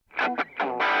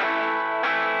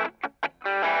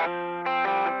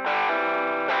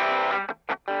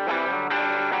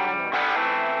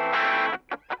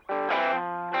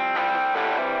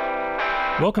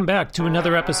Welcome back to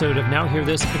another episode of Now Hear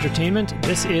This Entertainment.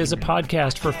 This is a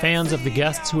podcast for fans of the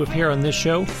guests who appear on this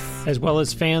show, as well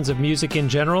as fans of music in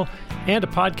general, and a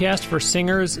podcast for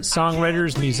singers,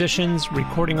 songwriters, musicians,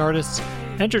 recording artists,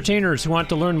 entertainers who want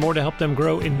to learn more to help them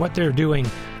grow in what they're doing.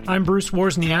 I'm Bruce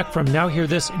Wozniak from Now Hear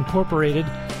This Incorporated,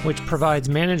 which provides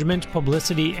management,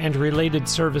 publicity, and related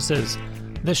services.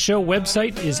 The show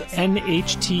website is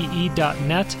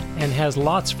NHTE.net and has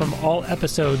lots from all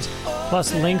episodes,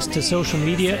 plus links to social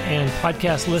media and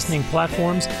podcast listening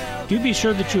platforms. Do be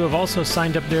sure that you have also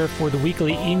signed up there for the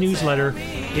weekly e-newsletter.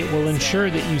 It will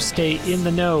ensure that you stay in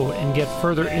the know and get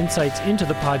further insights into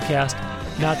the podcast,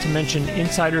 not to mention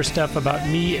insider stuff about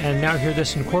me and Now Hear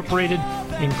This Incorporated,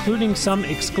 including some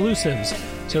exclusives.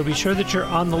 So be sure that you're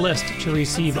on the list to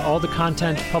receive all the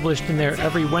content published in there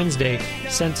every Wednesday,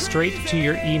 sent straight to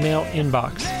your email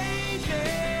inbox.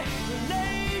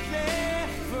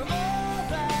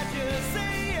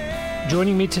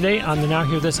 Joining me today on the Now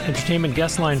Hear This Entertainment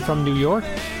guest line from New York,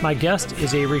 my guest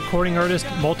is a recording artist,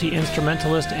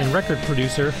 multi-instrumentalist, and record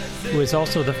producer who is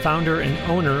also the founder and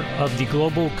owner of the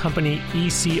global company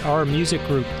ECR Music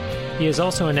Group. He is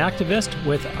also an activist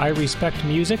with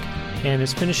iRespectMusic and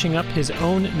is finishing up his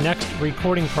own next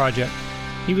recording project.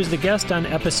 He was the guest on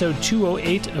episode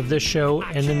 208 of this show,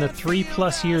 and in the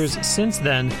 3+ years since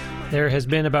then, there has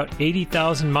been about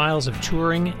 80,000 miles of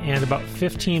touring and about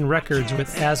 15 records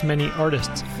with as many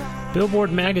artists.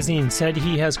 Billboard Magazine said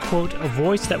he has, quote, a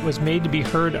voice that was made to be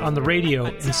heard on the radio,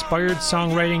 inspired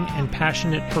songwriting and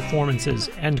passionate performances,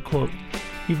 end quote.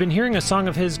 You've been hearing a song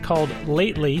of his called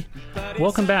Lately.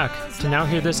 Welcome back to Now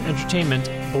Hear This Entertainment,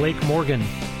 Blake Morgan.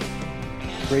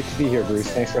 Great to be here,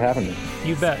 Bruce. Thanks for having me.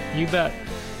 You bet.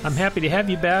 I'm happy to have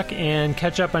you back and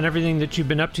catch up on everything that you've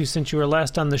been up to since you were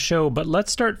last on the show. But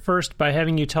let's start first by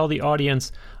having you tell the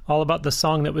audience all about the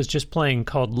song that was just playing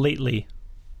called Lately.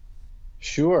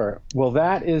 Sure. Well,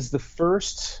 that is the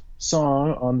first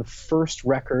song on the first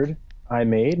record I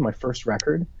made, my first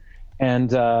record.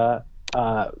 And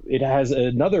it has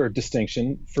another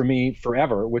distinction for me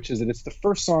forever, which is that it's the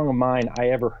first song of mine I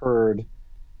ever heard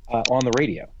on the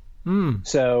radio.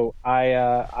 So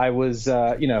I was,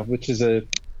 which is an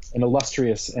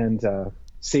illustrious and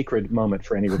sacred moment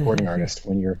for any recording artist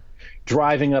when you're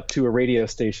driving up to a radio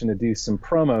station to do some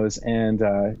promos, and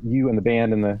you and the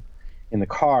band in the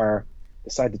car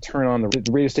decide to turn on the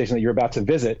radio station that you're about to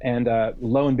visit, and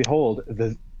lo and behold,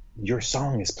 your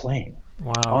song is playing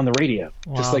on the radio,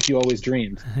 just like you always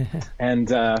dreamed,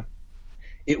 and.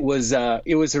 It was a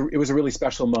really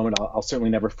special moment. I'll certainly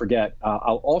never forget.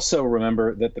 I'll also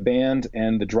remember that the band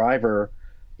and the driver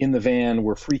in the van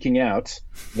were freaking out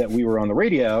that we were on the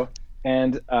radio,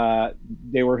 and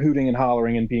they were hooting and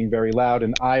hollering and being very loud.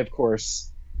 And I, of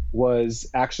course, was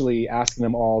actually asking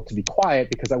them all to be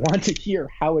quiet because I wanted to hear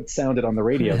how it sounded on the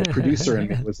radio. The producer in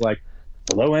me was like,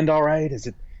 "The low end, all right? Is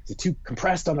it too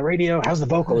compressed on the radio? How's the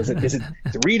vocal? Is it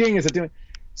reading? Is it doing?"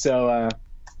 So.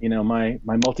 My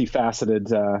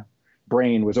multifaceted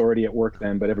brain was already at work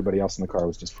then, but everybody else in the car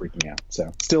was just freaking out.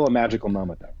 So still a magical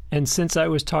moment, though. And since I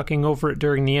was talking over it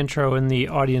during the intro and the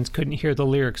audience couldn't hear the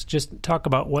lyrics, just talk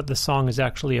about what the song is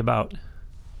actually about.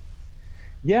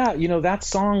 Yeah, that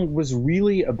song was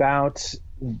really about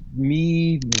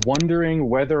me wondering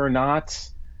whether or not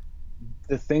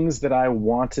the things that I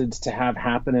wanted to have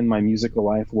happen in my musical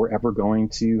life were ever going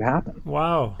to happen.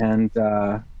 Wow.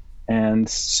 And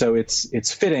so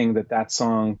it's fitting that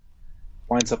song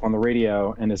winds up on the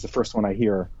radio and is the first one I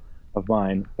hear of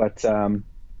mine. But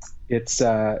that's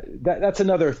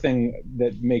another thing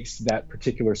that makes that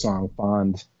particular song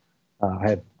fond.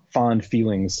 I have fond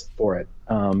feelings for it.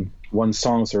 One's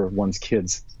songs are one's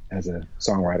kids as a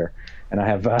songwriter, and I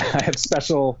have a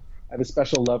special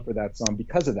love for that song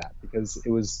because of that. Because the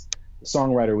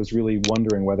songwriter was really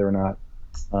wondering whether or not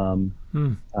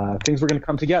things were going to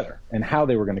come together and how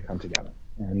they were going to come together.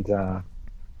 And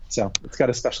so it's got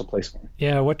a special place for me.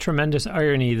 Yeah, what tremendous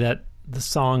irony that the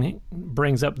song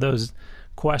brings up those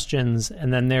questions,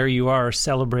 and then there you are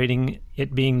celebrating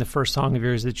it being the first song of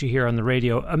yours that you hear on the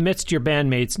radio amidst your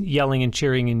bandmates yelling and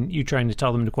cheering and you trying to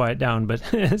tell them to quiet down, but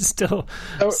it's still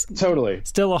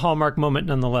a hallmark moment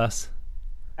nonetheless.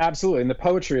 Absolutely. And the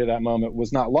poetry of that moment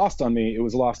was not lost on me. It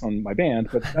was lost on my band,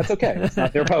 but that's okay. It's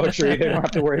not their poetry. They don't have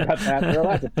to worry about that. They're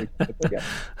allowed to think. It's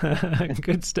okay.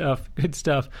 Good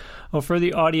stuff. Well, for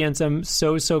the audience, I'm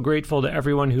so grateful to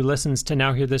everyone who listens to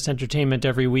Now Hear This Entertainment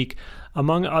every week.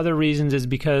 Among other reasons is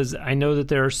because I know that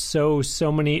there are so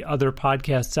many other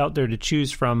podcasts out there to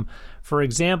choose from. For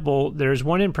example, there's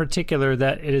one in particular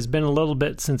that it has been a little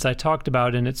bit since I talked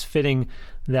about, and it's fitting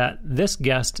that this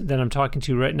guest that I'm talking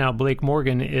to right now, Blake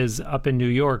Morgan, is up in New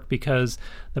York, because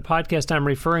the podcast I'm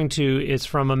referring to is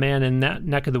from a man in that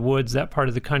neck of the woods, that part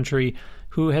of the country,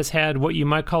 who has had what you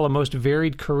might call a most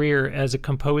varied career as a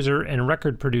composer and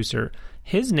record producer.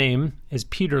 His name is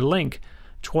Peter Link,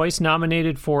 twice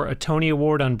nominated for a Tony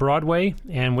Award on Broadway,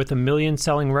 and with a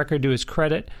million-selling record to his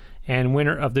credit, and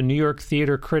winner of the New York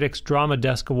Theater Critics Drama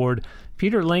Desk Award.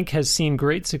 Peter Link has seen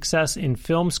great success in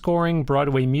film scoring,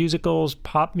 Broadway musicals,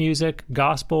 pop music,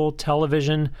 gospel,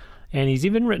 television, and he's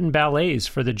even written ballets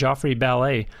for the Joffrey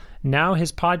Ballet. Now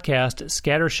his podcast,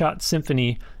 Scattershot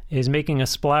Symphony, is making a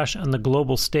splash on the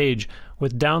global stage,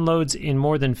 with downloads in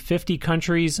more than 50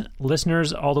 countries.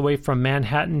 Listeners all the way from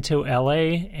Manhattan to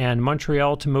LA and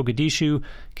Montreal to Mogadishu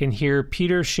can hear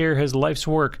Peter share his life's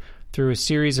work through a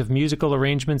series of musical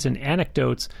arrangements and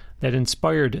anecdotes that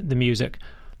inspired the music.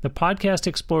 The podcast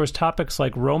explores topics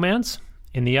like romance,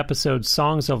 in the episode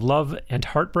Songs of Love and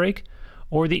Heartbreak,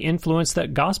 or the influence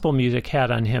that gospel music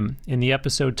had on him in the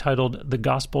episode titled The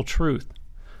Gospel Truth.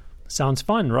 Sounds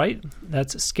fun, right?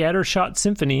 That's Scattershot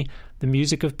Symphony, the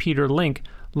music of Peter Link.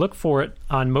 Look for it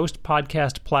on most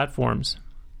podcast platforms.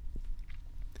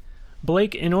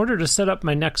 Blake, in order to set up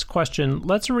my next question,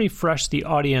 let's refresh the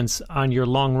audience on your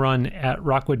long run at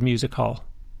Rockwood Music Hall.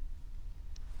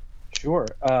 Sure.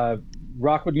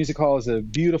 Rockwood Music Hall is a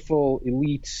beautiful,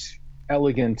 elite,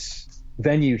 elegant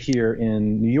venue here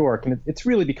in New York, and it's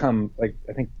really become, like,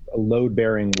 I think, a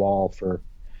load-bearing wall for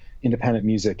independent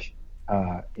music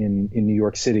in New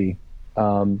York City.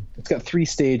 It's got 3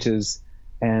 stages,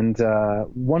 and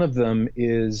one of them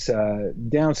is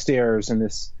downstairs in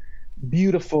this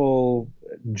beautiful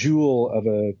jewel of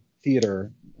a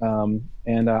theater.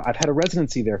 And I've had a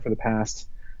residency there for the past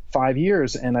 5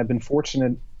 years, and I've been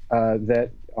fortunate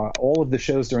that all of the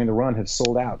shows during the run have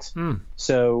sold out.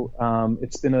 So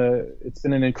it's been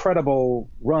an incredible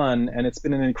run, and it's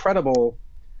been an incredible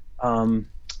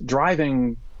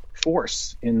driving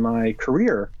force in my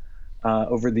career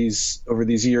over these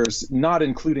years, not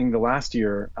including the last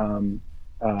year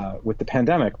with the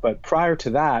pandemic. But prior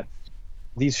to that,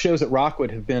 these shows at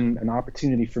Rockwood have been an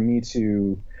opportunity for me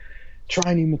to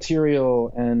try new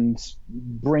material and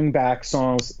bring back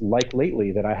songs like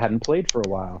Lately that I hadn't played for a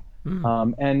while.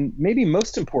 And maybe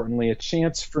most importantly, a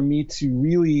chance for me to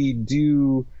really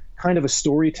do kind of a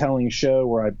storytelling show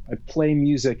where I play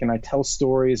music and I tell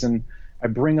stories, and I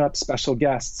bring up special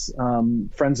guests,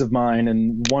 friends of mine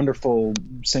and wonderful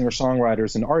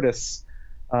singer-songwriters and artists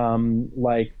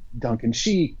like Duncan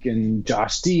Sheik and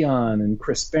Josh Dion and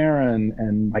Chris Barron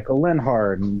and Michael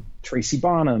Lenhart and Tracy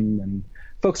Bonham and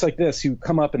folks like this who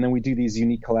come up, and then we do these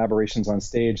unique collaborations on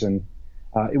stage. And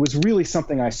it was really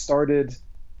something I started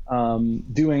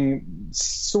doing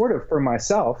sort of for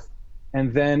myself,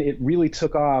 and then it really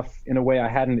took off in a way I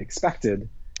hadn't expected,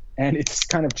 and it's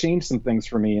kind of changed some things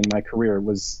for me in my career.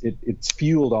 It's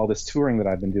fueled all this touring that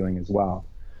I've been doing as well.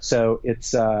 So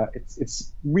it's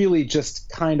really just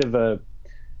kind of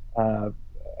a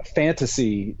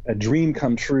fantasy, a dream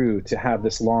come true to have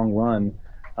this long run,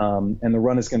 and the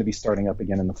run is going to be starting up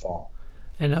again in the fall.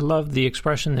 And I love the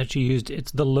expression that you used.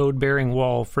 It's the load-bearing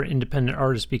wall for independent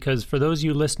artists, because for those of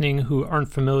you listening who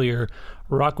aren't familiar,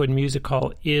 Rockwood Music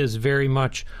Hall is very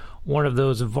much one of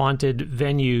those vaunted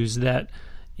venues that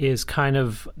is kind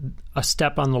of a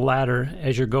step on the ladder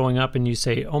as you're going up, and you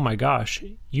say, oh my gosh,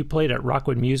 you played at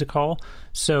Rockwood Music Hall?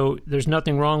 So there's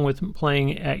nothing wrong with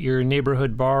playing at your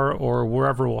neighborhood bar or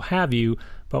wherever we'll have you,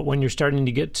 but when you're starting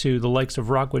to get to the likes of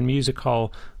Rockwood Music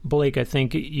Hall, Blake, I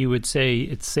think you would say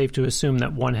it's safe to assume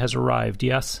that one has arrived,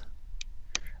 yes?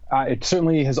 It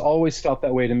certainly has always felt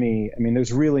that way to me. I mean,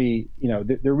 there's really,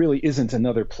 there really isn't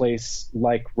another place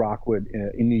like Rockwood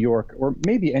in New York, or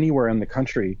maybe anywhere in the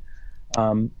country.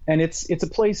 And it's a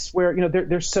place where,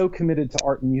 they're so committed to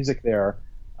art and music there.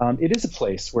 It is a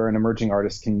place where an emerging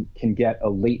artist can get a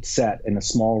late set in a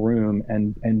small room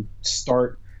and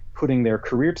start putting their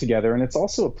career together. And it's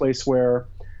also a place where,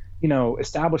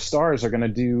 established stars are going to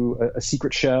do a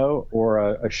secret show or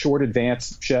a short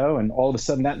advance show, and all of a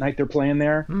sudden that night they're playing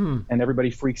there, and everybody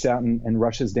freaks out and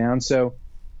rushes down. So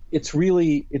it's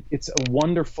really, it's a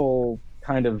wonderful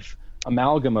kind of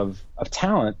amalgam of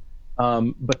talent.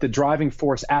 But the driving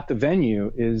force at the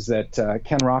venue is that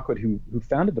Ken Rockwood, who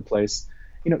founded the place,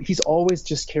 he's always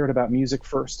just cared about music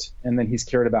first, and then he's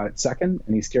cared about it second,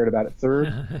 and he's cared about it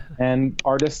third, and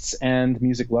artists and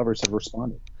music lovers have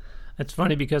responded. That's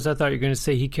funny, because I thought you were going to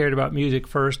say he cared about music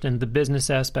first and the business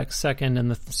aspect second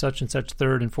and the such and such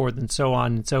third and fourth and so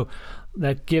on. And so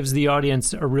that gives the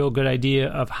audience a real good idea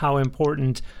of how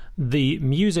important the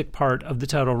music part of the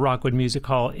title Rockwood Music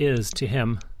Hall is to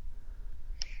him.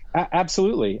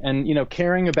 Absolutely. And,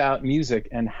 caring about music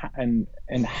and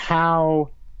how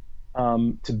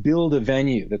to build a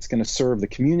venue that's going to serve the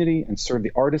community and serve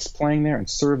the artists playing there and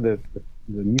serve the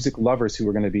music lovers who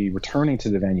are going to be returning to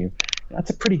the venue. That's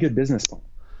a pretty good business plan.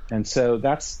 And so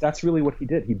that's really what he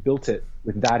did. He built it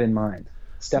with that in mind,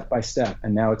 step by step.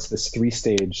 And now it's this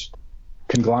 3-stage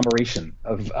conglomeration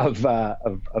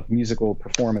of musical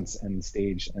performance and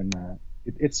stage. And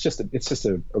it's just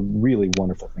a really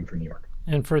wonderful thing for New York.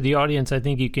 And for the audience, I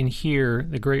think you can hear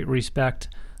the great respect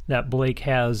that Blake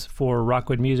has for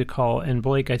Rockwood Music Hall. And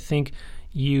Blake, I think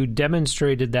you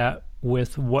demonstrated that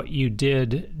with what you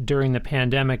did during the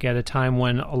pandemic at a time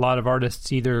when a lot of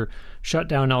artists either shut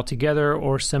down altogether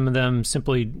or some of them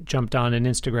simply jumped on an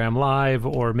Instagram Live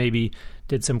or maybe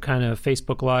did some kind of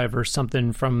Facebook Live or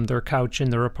something from their couch in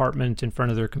their apartment in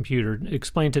front of their computer.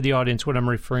 Explain to the audience what I'm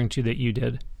referring to that you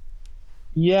did.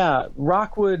 Yeah,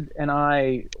 Rockwood and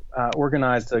I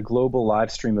organized a global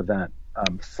live stream event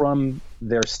from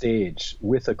their stage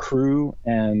with a crew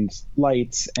and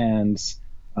lights and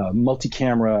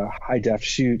multi-camera high-def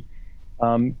shoot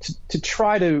to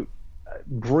try to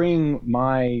bring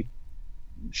my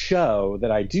show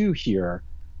that I do here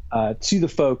to the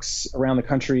folks around the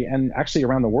country and actually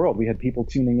around the world. We had people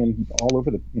tuning in all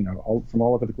over from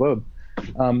all over the globe.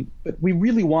 But we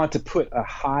really want to put a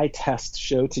high-test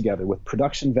show together with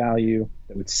production value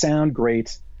that would sound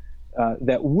great,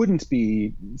 that wouldn't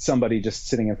be somebody just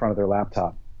sitting in front of their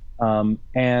laptop.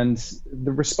 And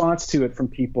the response to it from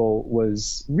people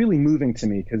was really moving to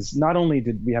me because not only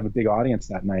did we have a big audience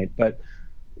that night, but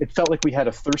it felt like we had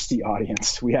a thirsty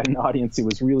audience. We had an audience who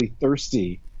was really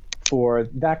thirsty for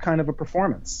that kind of a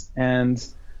performance. And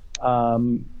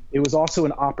it was also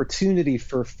an opportunity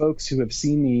for folks who have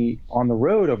seen me on the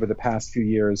road over the past few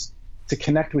years to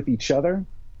connect with each other.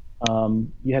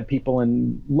 You had people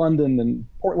in London and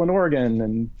Portland, Oregon,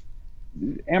 and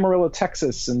Amarillo,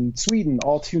 Texas, and Sweden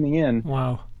all tuning in.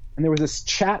 Wow. And there was this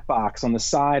chat box on the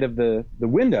side of the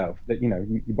window that,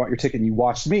 you bought your ticket and you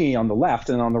watched me on the left,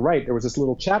 and on the right, there was this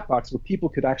little chat box where people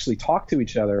could actually talk to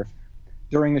each other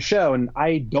during the show. And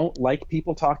I don't like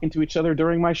people talking to each other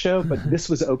during my show, but this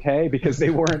was okay because they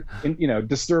weren't,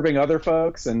 disturbing other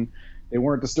folks and they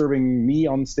weren't disturbing me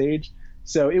on stage.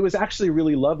 So it was actually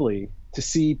really lovely to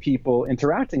see people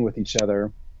interacting with each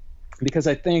other because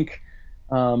I think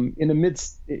in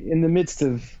the midst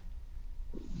of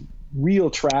real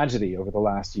tragedy over the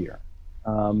last year,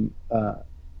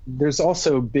 there's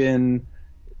also been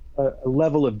a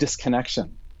level of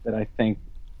disconnection that I think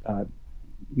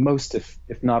most, if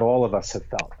not all of us have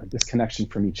felt, a disconnection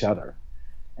from each other.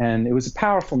 And it was a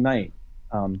powerful night,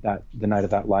 the night of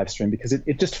that live stream, because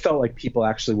it just felt like people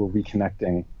actually were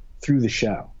reconnecting through the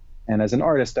show. And as an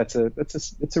artist, it's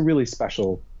a really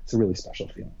special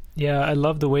feeling. Yeah, I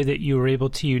love the way that you were able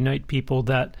to unite people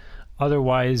that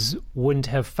otherwise wouldn't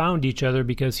have found each other,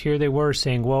 because here they were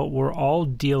saying, well, we're all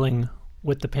dealing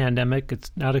with the pandemic.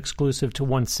 It's not exclusive to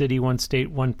one city, one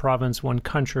state, one province, one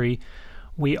country.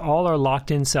 We all are locked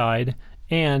inside,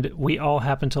 and we all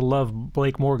happen to love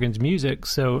Blake Morgan's music.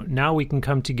 So now we can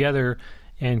come together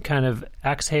and kind of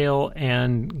exhale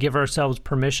and give ourselves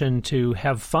permission to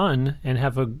have fun and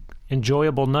have a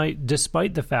enjoyable night,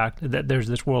 despite the fact that there's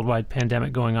this worldwide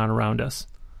pandemic going on around us.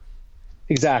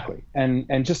 Exactly.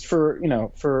 And just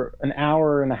for an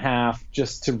hour and a half,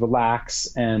 just to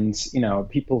relax, and,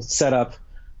 people set up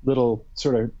little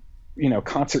sort of,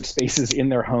 concert spaces in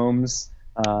their homes.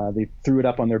 They threw it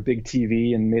up on their big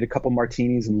TV and made a couple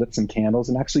martinis and lit some candles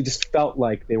and actually just felt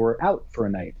like they were out for a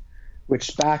night,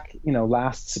 which back,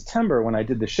 last September when I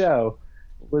did the show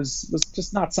was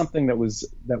just not something that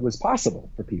was possible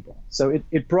for people. So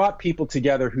it brought people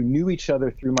together who knew each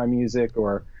other through my music,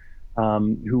 or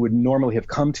who would normally have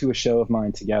come to a show of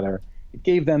mine together. It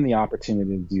gave them the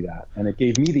opportunity to do that. And it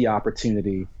gave me the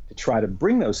opportunity to try to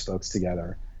bring those folks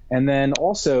together. And then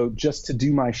also just to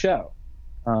do my show.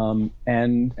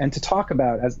 And to talk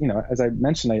about, as I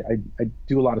mentioned, I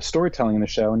do a lot of storytelling in the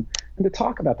show, and to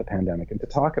talk about the pandemic and to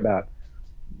talk about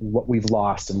what we've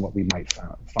lost and what we might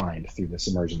find through this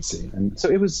emergency. And so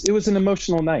it was an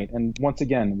emotional night. And once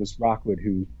again, it was Rockwood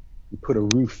who put a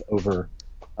roof over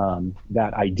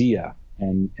that idea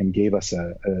and gave us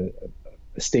a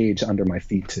stage under my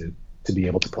feet to be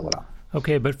able to pull it off.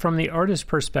 Okay, but from the artist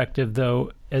perspective,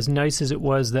 though, as nice as it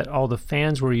was that all the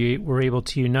fans were able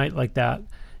to unite like that,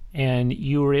 and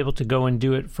you were able to go and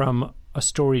do it from a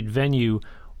storied venue,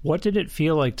 what did it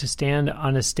feel like to stand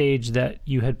on a stage that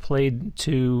you had played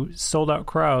to sold-out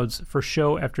crowds for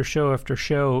show after show after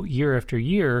show, year after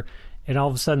year, and all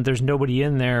of a sudden there's nobody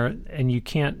in there, and you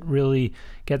can't really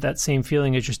get that same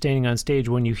feeling as you're standing on stage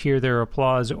when you hear their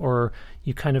applause, or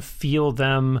you kind of feel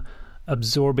them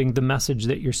absorbing the message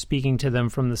that you're speaking to them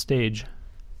from the stage.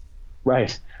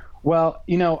 Right. Well,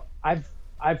 I've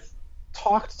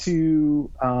talked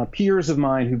to peers of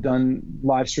mine who've done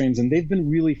live streams, and they've been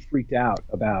really freaked out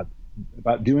about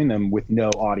doing them with no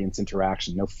audience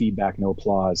interaction, no feedback, no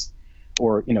applause,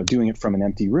 or doing it from an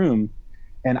empty room.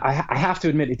 And I have to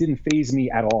admit, it didn't faze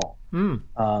me at all.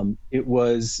 It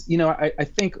was, I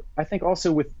think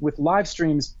also with live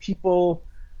streams, people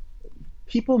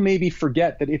maybe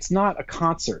forget that it's not a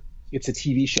concert, it's a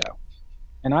TV show.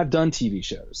 And I've done TV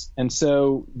shows. And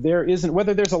so there isn't,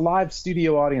 whether there's a live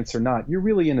studio audience or not, you're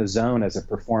really in a zone as a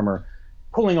performer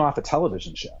pulling off a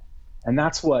television show. And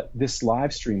that's what this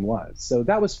live stream was. So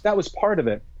that was part of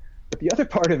it. But the other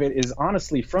part of it is,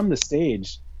 honestly, from the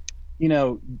stage,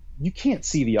 you can't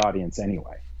see the audience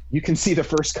anyway. You can see the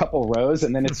first couple rows,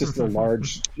 and then it's just a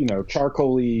large,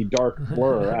 charcoaly dark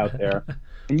blur out there.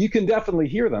 And you can definitely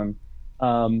hear them.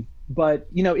 But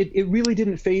it really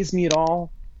didn't faze me at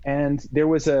all. And there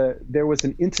was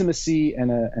an intimacy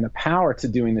and a power to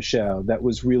doing the show that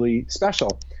was really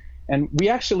special. And we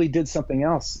actually did something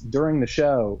else during the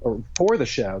show, or for the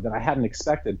show, that I hadn't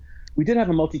expected. We did have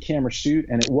a multi-camera shoot,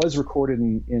 and it was recorded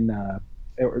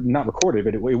or not recorded,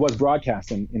 but it was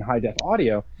broadcast in high-def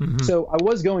audio. Mm-hmm. So I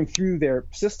was going through their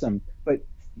system, but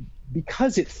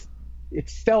because it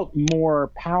felt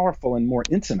more powerful and more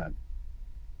intimate,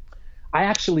 I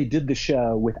actually did the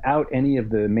show without any of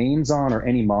the mains on or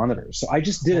any monitors. So I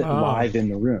just did it live in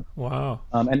the room. Wow.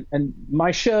 And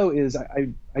my show is,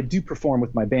 I do perform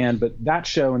with my band, but that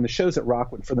show and the shows at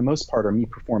Rockwood, for the most part, are me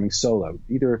performing solo,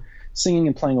 either singing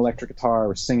and playing electric guitar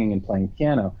or singing and playing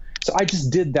piano. So I just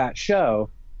did that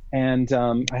show, and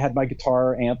I had my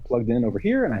guitar amp plugged in over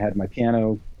here, and I had my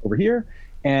piano over here.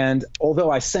 And although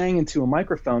I sang into a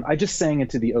microphone, I just sang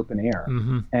into the open air.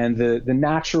 Mm-hmm. And the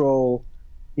natural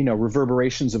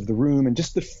reverberations of the room and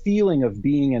just the feeling of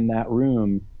being in that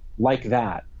room like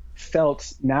that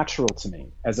felt natural to me,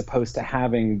 as opposed to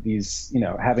having these,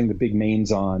 having the big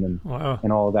mains on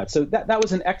and all of that. So that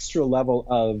was an extra level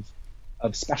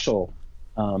of special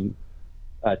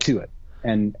to it.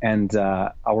 And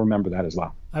I'll remember that as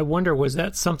well. I wonder, was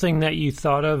that something that you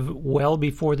thought of well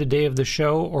before the day of the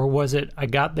show, or was it, I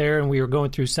got there and we were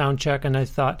going through sound check and I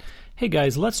thought, hey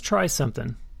guys, let's try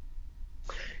something?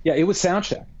 Yeah, it was sound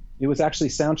check. It was actually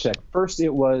sound check. First,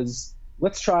 it was,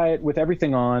 let's try it with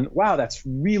everything on. Wow, that's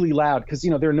really loud, because,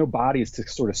 there are no bodies to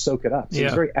sort of soak it up. So It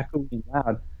was very echoey and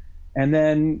loud. And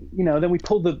then, then we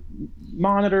pulled the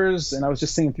monitors, and I was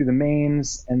just singing through the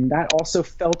mains, and that also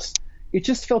felt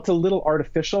a little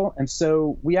artificial. And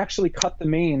so we actually cut the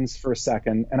mains for a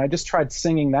second, and I just tried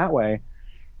singing that way.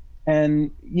 And,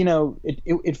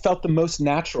 it felt the most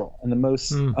natural and the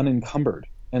most unencumbered.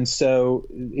 And so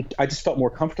I just felt more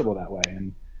comfortable that way.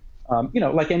 And,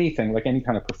 like anything, like any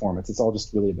kind of performance, it's all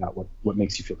just really about what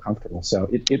makes you feel comfortable. So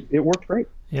it worked great.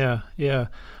 Yeah, yeah.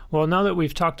 Well, now that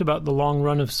we've talked about the long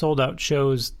run of sold-out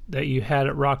shows that you had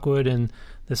at Rockwood and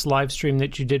this live stream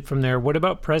that you did from there, what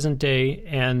about present day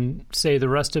and, say, the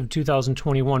rest of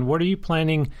 2021? What are you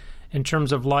planning in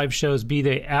terms of live shows, be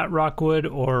they at Rockwood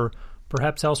or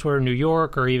perhaps elsewhere in New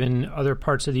York or even other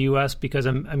parts of the U.S., because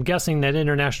I'm guessing that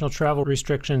international travel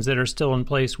restrictions that are still in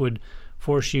place would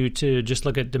force you to just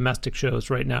look at domestic shows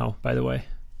right now, by the way.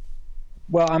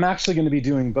 Well, I'm actually going to be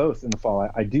doing both in the fall.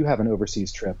 I do have an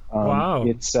overseas trip. Wow.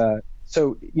 It's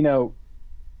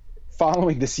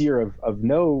following this year of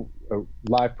no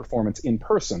live performance in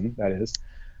person, that is,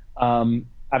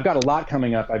 I've got a lot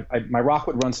coming up. My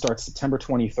Rockwood run starts September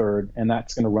 23rd, and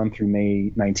that's going to run through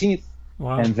May 19th.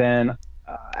 Wow. And then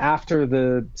after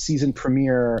the season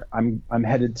premiere, I'm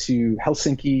headed to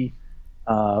Helsinki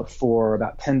for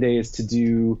about 10 days to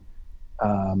do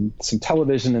some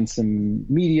television and some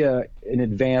media in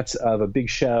advance of a big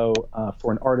show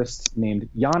for an artist named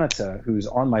Janata, who's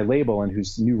on my label and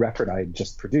whose new record I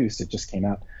just produced. It just came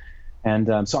out.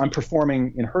 And so I'm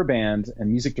performing in her band and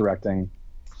music directing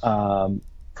for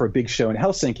a big show in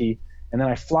Helsinki. And then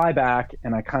I fly back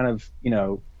and I kind of,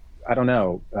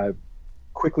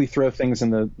 quickly throw things in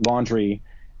the laundry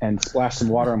and splash some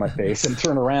water on my face and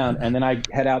turn around. And then I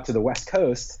head out to the West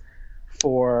Coast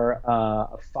for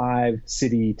a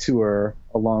 5-city tour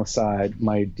alongside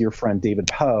my dear friend David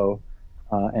Poe,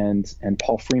 and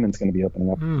Paul Freeman's going to be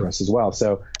opening up for us as well.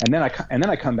 So and then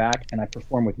I come back and I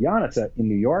perform with Janata in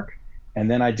New York,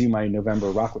 and then I do my November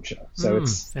Rockwood show. So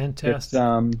it's fantastic.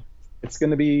 it's going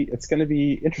to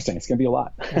be interesting. It's going to be a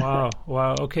lot.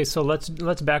 Wow. Okay, so let's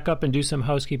back up and do some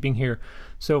housekeeping here.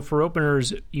 So for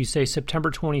openers, you say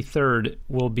September 23rd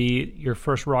will be your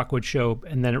first Rockwood show,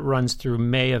 and then it runs through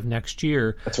May of next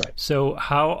year. That's right. So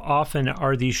how often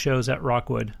are these shows at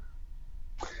Rockwood?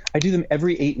 I do them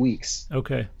every 8 weeks.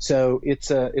 Okay. So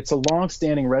it's a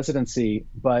long-standing residency,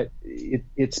 but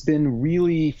it's been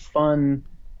really fun.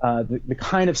 The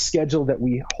kind of schedule that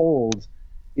we hold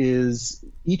is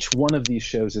each one of these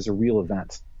shows is a real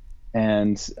event.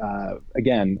 And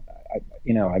again,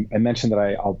 I mentioned that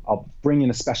I'll bring in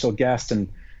a special guest and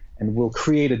we'll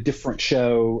create a different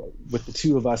show with the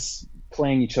two of us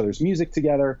playing each other's music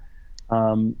together.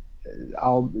 There've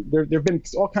been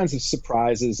all kinds of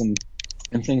surprises and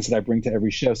things that I bring to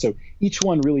every show. So each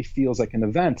one really feels like an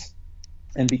event.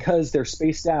 And because they're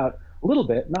spaced out a little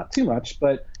bit, not too much,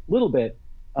 but a little bit,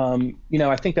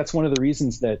 I think that's one of the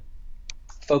reasons that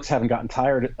folks haven't gotten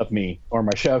tired of me or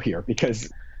my show here,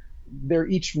 because they're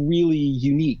each really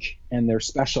unique and they're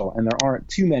special, and there aren't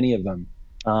too many of them.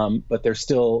 But there's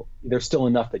still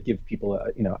enough that give people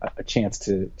a chance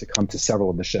to come to several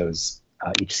of the shows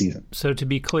each season. So to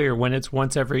be clear, when it's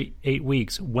once every 8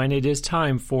 weeks, when it is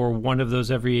time for one of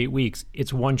those every 8 weeks,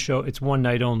 it's one show, it's one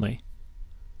night only.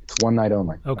 It's one night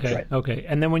only. Okay. That's right. Okay.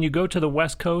 And then when you go to the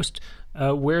West Coast,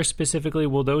 where specifically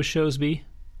will those shows be?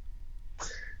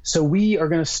 So we are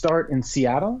going to start in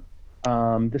Seattle.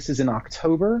 This is in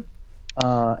October.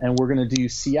 And we're going to do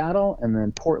Seattle and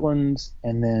then Portland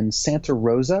and then Santa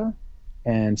Rosa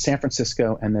and San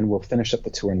Francisco, and then we'll finish up the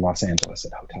tour in Los Angeles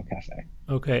at Hotel Cafe.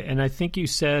 Okay, and I think you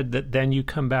said that then you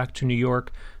come back to New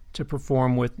York to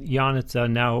perform with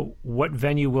Janitza. Now, what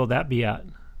venue will that be at?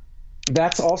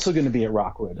 That's also going to be at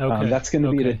Rockwood. Okay. That's going to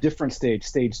be at a different stage,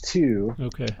 stage 2.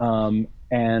 Okay.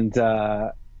 And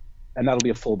that'll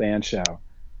be a full band show.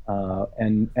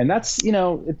 And that's,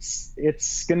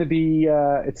 it's going to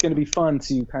be fun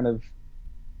to kind of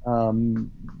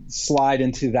slide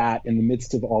into that in the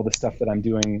midst of all the stuff that I'm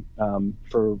doing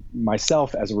for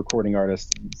myself as a recording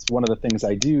artist. It's one of the things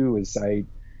I do is I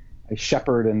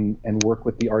shepherd and work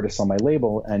with the artists on my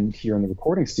label and here in the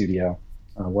recording studio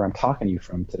where I'm talking to you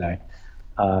from today.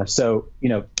 So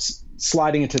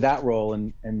sliding into that role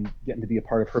and getting to be a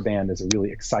part of her band is a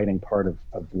really exciting part of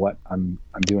what I'm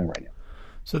doing right now.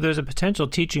 So there's a potential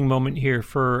teaching moment here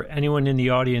for anyone in the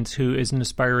audience who is an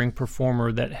aspiring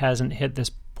performer that hasn't hit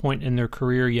this point in their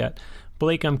career yet.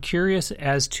 Blake, I'm curious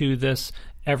as to this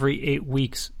every 8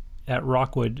 weeks at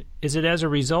Rockwood. Is it as a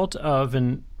result of,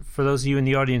 and for those of you in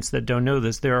the audience that don't know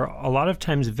this, there are a lot of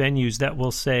times venues that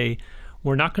will say,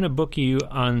 we're not going to book you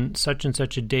on such and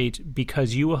such a date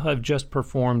because you will have just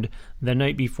performed the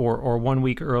night before or 1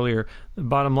 week earlier. The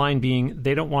bottom line being,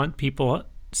 they don't want people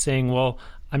saying, well,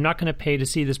 I'm not going to pay to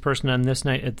see this person on this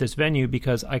night at this venue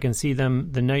because I can see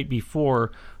them the night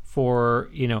before for,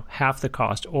 half the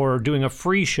cost, or doing a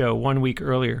free show 1 week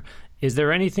earlier. Is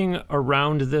there anything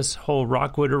around this whole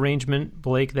Rockwood arrangement,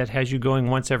 Blake, that has you going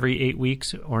once every 8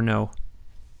 weeks, or no?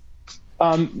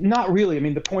 Not really. I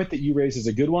mean, the point that you raise is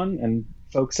a good one, and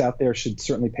folks out there should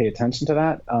certainly pay attention to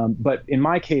that. But in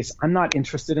my case, I'm not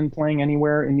interested in playing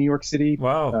anywhere in New York City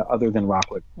other than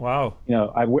Rockwood. Wow.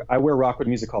 I wear Rockwood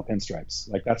Music Hall pinstripes.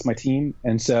 Like, that's my team.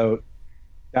 And so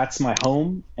that's my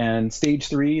home. And stage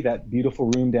 3, that beautiful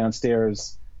room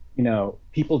downstairs,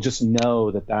 people just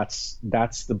know that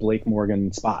that's the Blake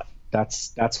Morgan spot.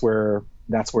 That's where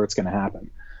it's going to happen.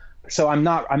 So I'm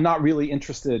not really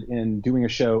interested in doing a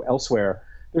show elsewhere.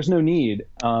 There's no need.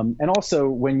 And also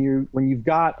when you've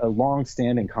got a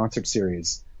long-standing concert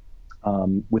series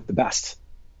with the best,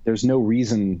 there's no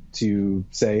reason to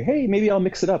say, hey, maybe I'll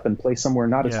mix it up and play somewhere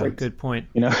not as late. Good point.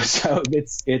 So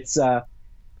it's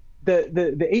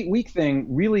the 8 week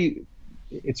thing. Really,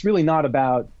 it's really not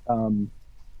about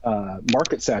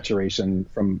market saturation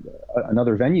from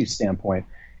another venue standpoint.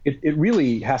 It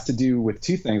really has to do with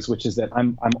two things, which is that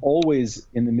I'm always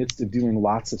in the midst of doing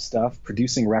lots of stuff,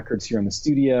 producing records here in the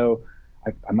studio.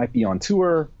 I might be on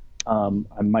tour.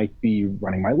 I might be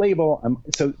running my label.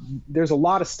 So there's a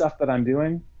lot of stuff that I'm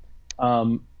doing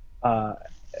on the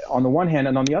one hand.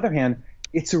 And on the other hand,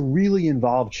 it's a really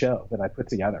involved show that I put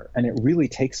together. And it really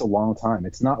takes a long time.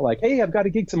 It's not like, hey, I've got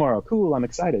a gig tomorrow. Cool, I'm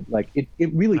excited. Like it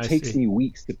really takes me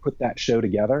weeks to put that show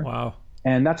together. Wow.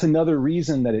 And that's another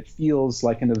reason that it feels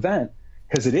like an event,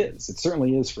 because it is. It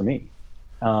certainly is for me.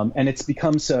 And it's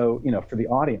become so, for the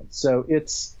audience. So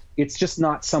it's just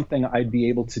not something I'd be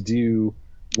able to do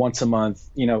once a month,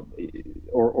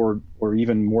 or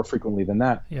even more frequently than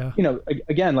that. Yeah.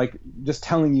 Again, like just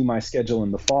telling you my schedule in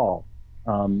the fall,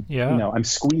 I'm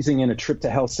squeezing in a trip to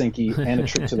Helsinki and a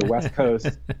trip to the West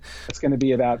Coast. It's going to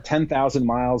be about 10,000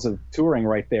 miles of touring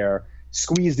right there,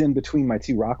 squeezed in between my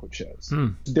two Rockwood shows.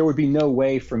 There would be no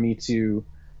way for me to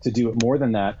do it more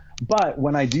than that. But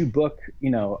when I do book,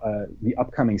 the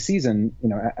upcoming season,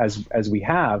 as we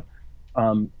have,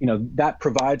 that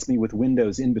provides me with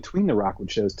windows in between the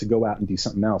Rockwood shows to go out and do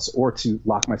something else, or to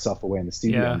lock myself away in the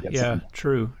studio and get something else.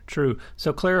 True.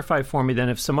 So clarify for me then,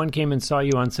 if someone came and saw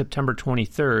you on September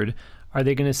 23rd, are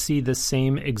they going to see the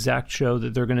same exact show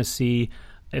that they're going to see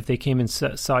if they came and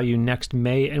saw you next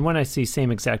May? And when I see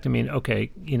same exact, I mean,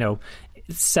 okay,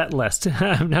 set list.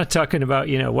 I'm not talking about,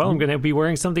 I'm going to be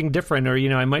wearing something different, or,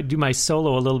 I might do my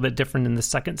solo a little bit different in the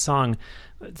second song.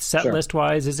 Set list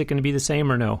wise, is it going to be the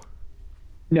same or no?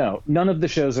 No, none of the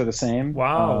shows are the same.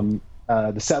 Wow.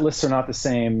 The set lists are not the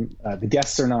same. The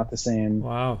guests are not the same.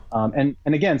 Wow. And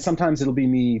again, sometimes it'll be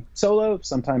me solo.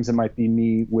 Sometimes it might be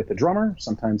me with a drummer.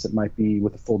 Sometimes it might be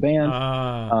with a full band.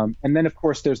 And then, of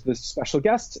course, there's the special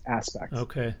guest aspect.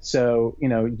 Okay. So,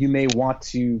 you may want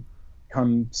to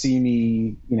come see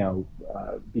me,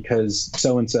 because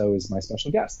so-and-so is my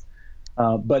special guest.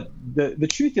 But the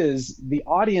truth is, the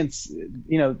audience,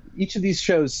 each of these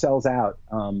shows sells out.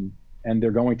 And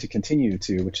they're going to continue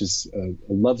to, which is a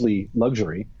lovely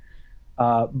luxury.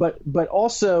 But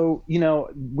also,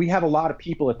 we have a lot of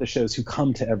people at the shows who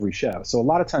come to every show. So a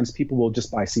lot of times people will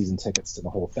just buy season tickets to the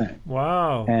whole thing.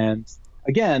 Wow. And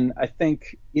again, I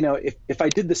think, if I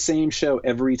did the same show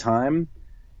every time,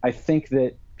 I think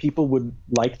that people would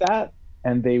like that,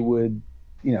 and they would,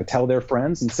 tell their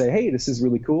friends and say, hey, this is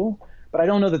really cool. But I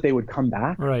don't know that they would come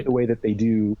back the way that they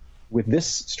do with this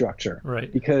structure.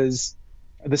 Right. Because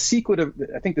the secret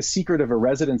of a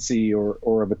residency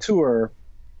or of a tour,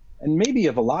 and maybe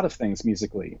of a lot of things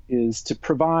musically, is to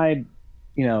provide,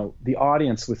 the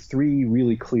audience with three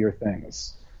really clear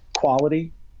things: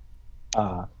 quality,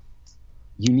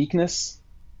 uniqueness,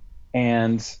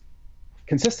 and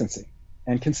consistency.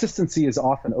 And consistency is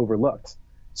often overlooked.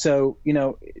 So,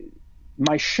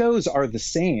 my shows are the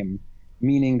same,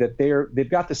 meaning that they've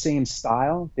got the same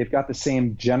style, they've got the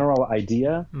same general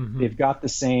idea, they've got the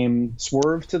same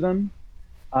swerve to them,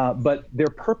 but they're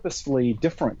purposefully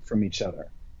different from each other.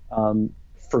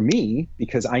 For me,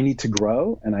 because I need to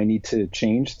grow and I need to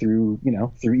change through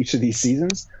each of these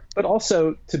seasons, but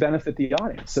also to benefit the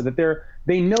audience, so that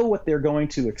they know what they're going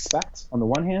to expect on the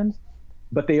one hand,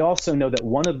 but they also know that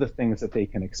one of the things that they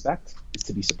can expect is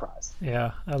to be surprised.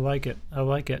 Yeah, I like it.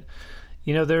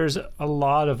 There's a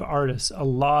lot of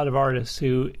artists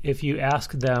who, if you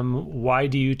ask them, why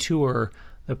do you tour,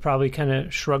 they'll probably kind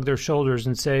of shrug their shoulders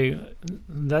and say,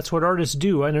 that's what artists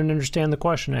do. I don't understand the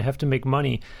question. I have to make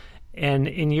money. And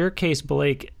in your case,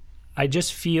 Blake, I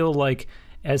just feel like,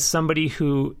 as somebody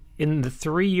who, in the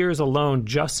 3 years alone,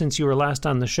 just since you were last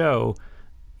on the show,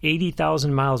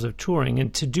 80,000 miles of touring,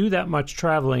 and to do that much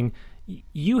traveling,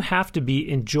 you have to be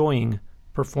enjoying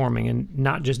performing and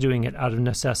not just doing it out of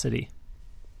necessity.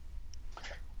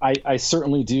 I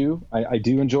certainly do. I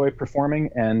do enjoy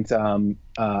performing, and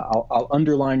I'll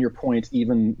underline your point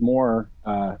even more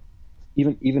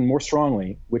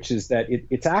strongly, which is that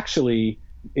it's actually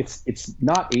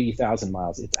not 80,000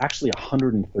 miles. It's actually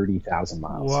 130,000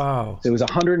 miles. Wow! So it was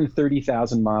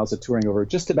 130,000 miles of touring over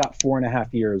just about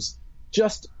 4.5 years,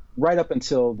 just right up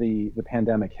until the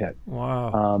pandemic hit.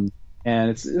 Wow! And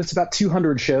it's about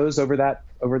 200 shows over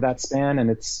that span,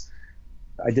 and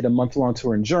I did a month-long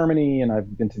tour in Germany, and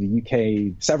I've been to the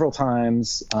UK several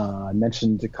times. I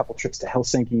mentioned a couple trips to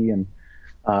Helsinki,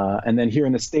 and then here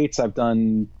in the States, I've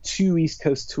done 2 East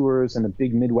Coast tours and a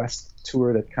big Midwest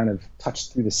tour that kind of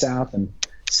touched through the South, and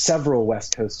several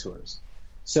West Coast tours.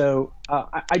 So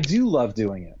I do love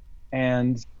doing it,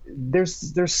 and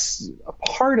there's a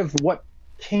part of what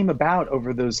came about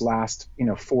over those last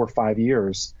 4 or 5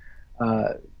 years.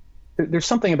 There's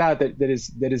something about it that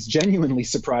is genuinely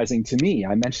surprising to me.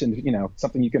 I mentioned,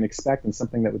 something you can expect and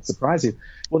something that would surprise you.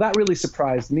 Well, that really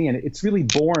surprised me, and it's really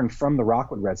born from the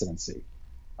Rockwood residency.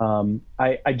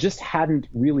 I just hadn't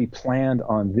really planned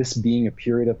on this being a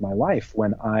period of my life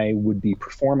when I would be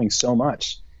performing so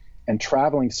much and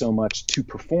traveling so much to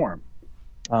perform.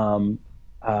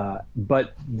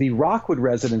 But the Rockwood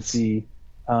residency,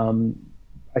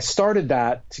 I started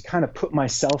that to kind of put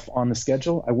myself on the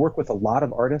schedule. I work with a lot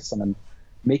of artists, and I'm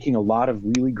making a lot of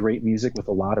really great music with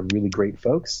a lot of really great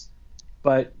folks.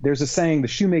 But there's a saying, the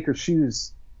shoemaker's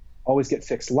shoes always get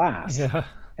fixed last. Yeah.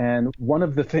 And one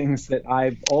of the things that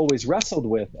I've always wrestled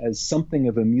with as something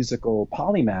of a musical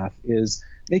polymath is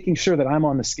making sure that I'm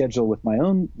on the schedule with my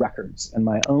own records and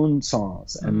my own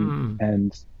songs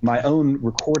and my own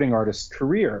recording artist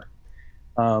career.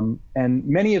 And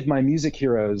many of my music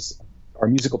heroes are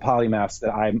musical polymaths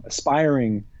that I'm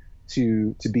aspiring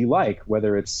to be like,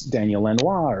 whether it's Daniel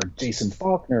Lanois or Jason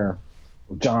Faulkner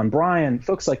or John Bryan,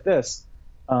 folks like this.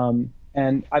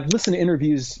 And I've listened to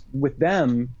interviews with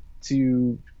them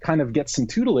to kind of get some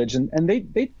tutelage, and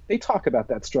they talk about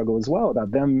that struggle as well,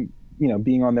 about them,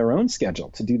 being on their own schedule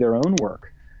to do their own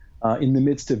work in the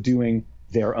midst of doing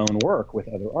their own work with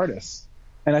other artists.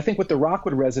 And I think what the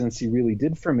Rockwood residency really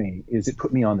did for me is it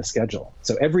put me on the schedule.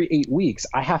 So every 8 weeks,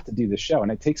 I have to do this show,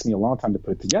 and it takes me a long time to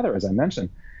put it together, as I mentioned.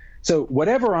 So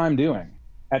whatever I'm doing,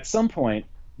 at some point,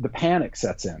 the panic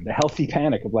sets in, the healthy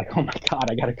panic of like, oh my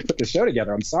God, I got to put the show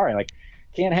together. I'm sorry. Like,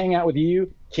 can't hang out with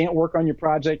you, can't work on your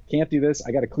project, can't do this.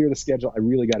 I got to clear the schedule. I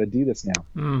really got to do this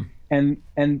now. And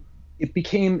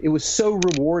it was so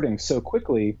rewarding so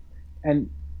quickly.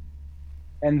 And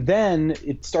then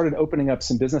it started opening up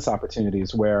some business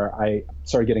opportunities where I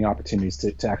started getting opportunities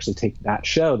to actually take that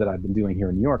show that I've been doing here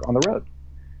in New York on the road.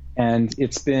 And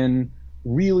it's been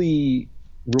really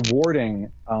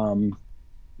rewarding,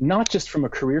 not just from a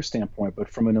career standpoint, but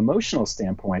from an emotional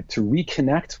standpoint, to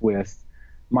reconnect with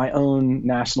my own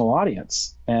national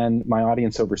audience and my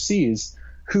audience overseas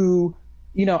who,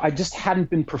 I just hadn't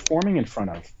been performing in front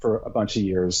of for a bunch of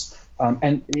years.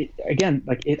 And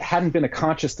it hadn't been a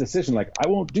conscious decision, like, I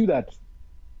won't do that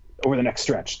over the next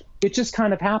stretch. It just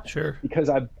kind of happened because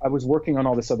I was working on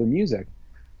all this other music.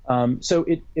 So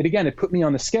it put me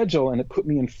on the schedule, and it put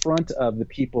me in front of the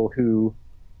people who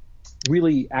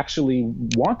really actually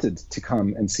wanted to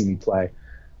come and see me play.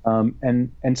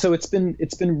 And so it's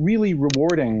been really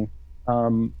rewarding,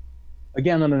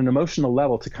 again, on an emotional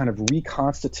level, to kind of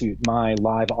reconstitute my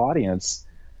live audience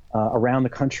around the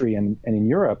country and in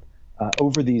Europe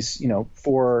over these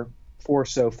 4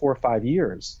 or 5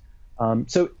 years.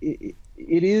 So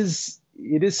it is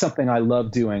something I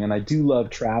love doing, and I do love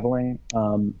traveling,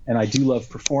 and I do love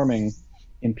performing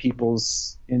in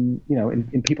people's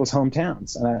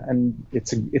hometowns, and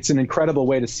it's an incredible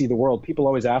way to see the world. People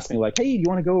always ask me, like, hey, do you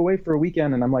want to go away for a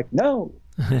weekend? And I'm like, no,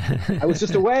 I was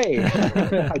just away.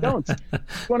 I don't. You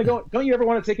want to go? Don't you ever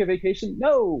want to take a vacation?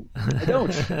 No, I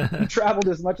don't. You traveled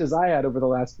as much as I had over the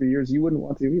last 3 years. You wouldn't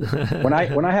want to either. When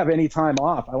I have any time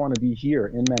off, I want to be here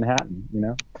in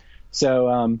Manhattan.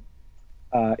 So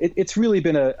it's really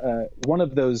been one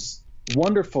of those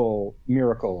wonderful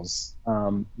miracles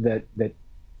that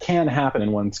can happen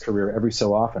in one's career every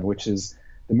so often, which is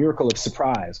the miracle of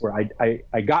surprise, where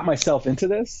I got myself into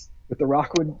this with the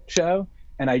Rockwood show,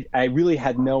 and I really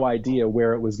had no idea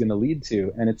where it was going to lead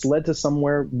to, and it's led to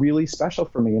somewhere really special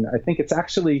for me. And I think it's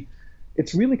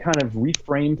really kind of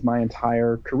reframed my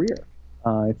entire career.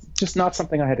 It's just not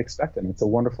something I had expected. It's a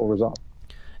wonderful result.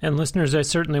 And listeners, I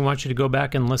certainly want you to go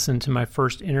back and listen to my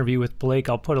first interview with Blake.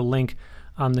 I'll put a link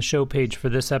on the show page for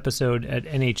this episode at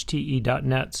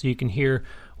nhte.net so you can hear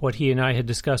what he and I had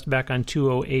discussed back on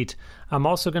 208. I'm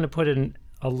also going to put in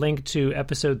a link to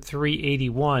episode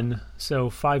 381, so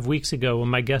 5 weeks ago, when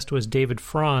my guest was David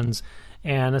Franz,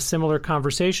 and a similar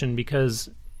conversation, because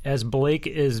as Blake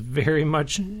is very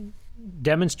much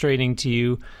demonstrating to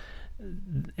you,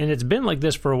 and it's been like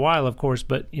this for a while, of course,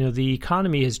 but the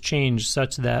economy has changed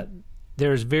such that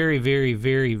there's very, very,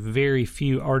 very, very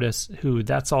few artists who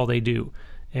that's all they do.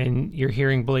 And you're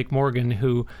hearing Blake Morgan,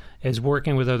 who is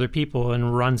working with other people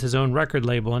and runs his own record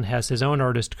label and has his own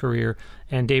artist career.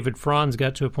 And David Franz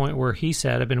got to a point where he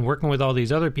said, I've been working with all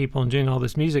these other people and doing all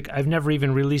this music. I've never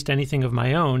even released anything of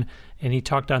my own. And he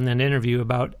talked on that interview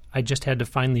about, I just had to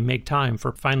finally make time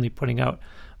for finally putting out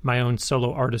my own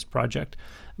solo artist project.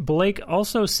 Blake,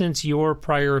 also since your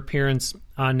prior appearance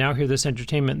on Now Hear This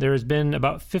Entertainment, there has been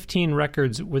about 15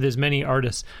 records with as many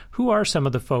artists. Who are some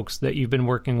of the folks that you've been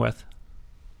working with?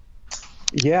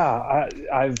 Yeah,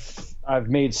 I've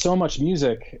made so much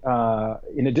music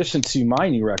in addition to my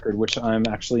new record, which I'm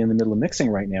actually in the middle of mixing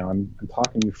right now. I'm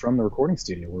talking to you from the recording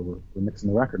studio where we're mixing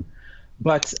the record.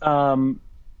 But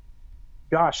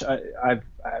gosh, I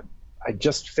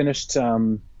just finished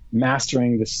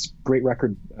mastering this great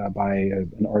record by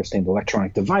an artist named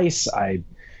Electronic Device. I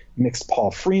mixed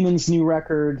Paul Freeman's new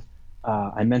record.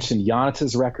 I mentioned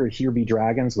Yanata's record, Here Be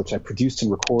Dragons, which I produced and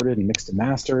recorded and mixed and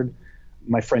mastered.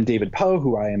 My friend David Poe,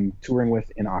 who I am touring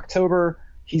with in October,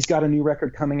 he's got a new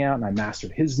record coming out, and I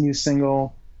mastered his new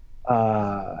single.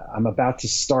 I'm about to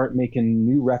start making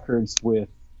new records with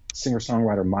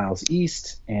singer-songwriter Miles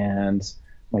East and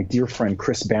my dear friend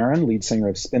Chris Barron, lead singer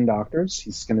of Spin Doctors.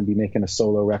 He's going to be making a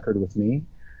solo record with me.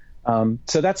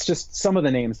 So that's just some of the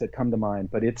names that come to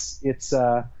mind. But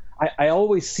I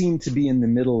always seem to be in the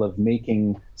middle of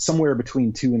making somewhere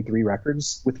between 2 and 3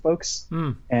 records with folks,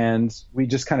 and we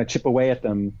just kind of chip away at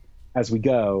them as we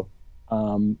go.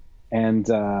 and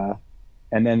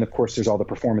then of course there's all the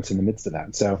performance in the midst of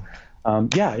that. So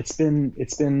it's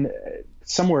been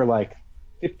somewhere like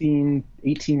 15,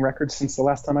 18 records since the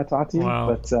last time I talked to you. Wow.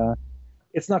 But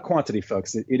it's not quantity,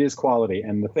 folks. It is quality.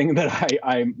 And the thing that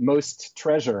I most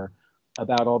treasure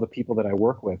about all the people that I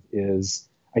work with is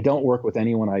I don't work with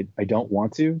anyone I don't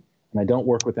want to, and I don't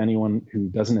work with anyone who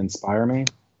doesn't inspire me.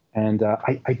 And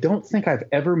I don't think I've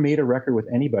ever made a record with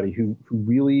anybody who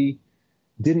really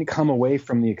didn't come away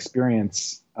from the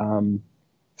experience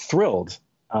thrilled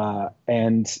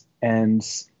and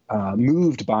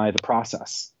moved by the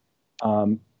process,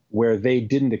 where they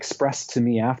didn't express to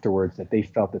me afterwards that they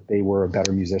felt that they were a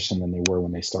better musician than they were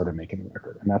when they started making the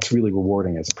record. And that's really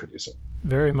rewarding as a producer.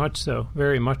 Very much so.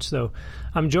 Very much so.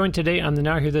 I'm joined today on the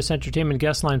Now Hear This Entertainment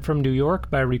guest line from New York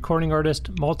by recording artist,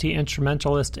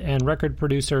 multi-instrumentalist, and record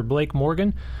producer Blake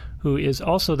Morgan, who is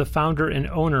also the founder and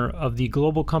owner of the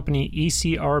global company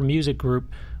ECR Music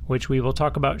Group, which we will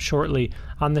talk about shortly.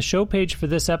 On the show page for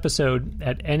this episode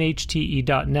at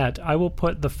nhte.net, I will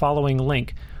put the following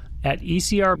link. At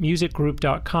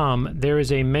ecrmusicgroup.com, there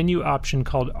is a menu option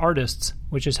called Artists,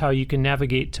 which is how you can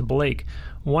navigate to Blake.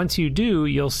 Once you do,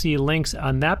 you'll see links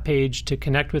on that page to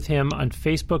connect with him on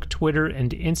Facebook, Twitter,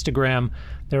 and Instagram.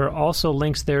 There are also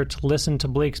links there to listen to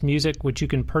Blake's music, which you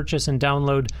can purchase and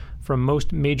download from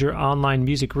most major online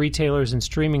music retailers and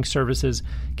streaming services.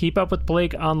 Keep up with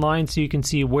Blake online so you can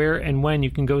see where and when you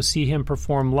can go see him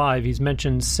perform live. He's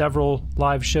mentioned several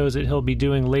live shows that he'll be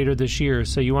doing later this year,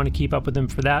 so you want to keep up with him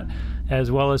for that,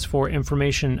 as well as for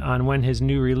information on when his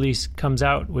new release comes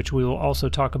out, which we will also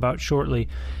talk about shortly.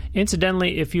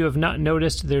 Incidentally, if you have not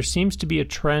noticed, there seems to be a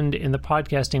trend in the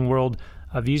podcasting world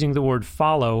of using the word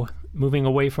follow, moving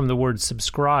away from the word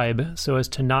subscribe so as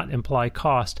to not imply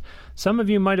cost. Some of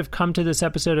you might have come to this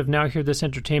episode of Now Hear This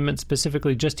Entertainment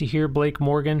specifically just to hear Blake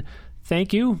Morgan.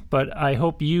 Thank you, but I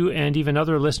hope you and even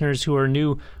other listeners who are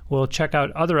new will check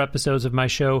out other episodes of my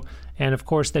show, and of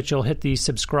course that you'll hit the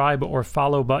subscribe or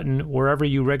follow button wherever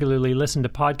you regularly listen to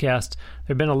podcasts. There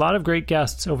have been a lot of great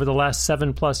guests over the last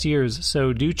 7+ years,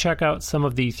 so do check out some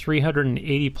of the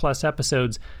 380+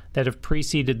 episodes that have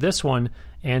preceded this one,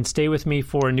 and stay with me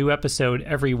for a new episode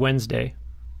every Wednesday.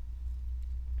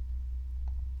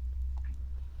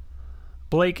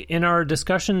 Blake, in our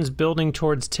discussions building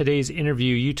towards today's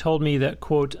interview, you told me that,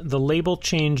 quote, the label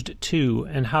changed too,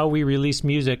 and how we release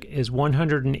music is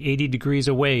 180 degrees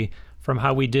away from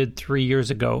how we did 3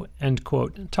 years ago, end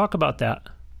quote. Talk about that.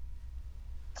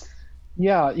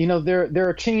 Yeah, there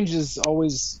are changes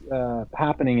always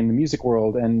happening in the music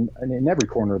world and in every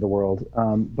corner of the world.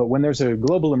 But when there's a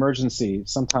global emergency,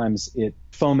 sometimes it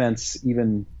foments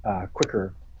even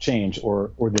quicker change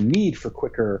or the need for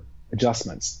quicker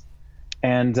adjustments.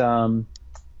 And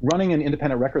running an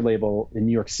independent record label in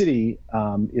New York City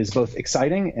is both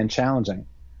exciting and challenging.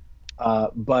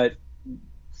 But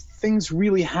things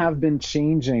really have been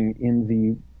changing in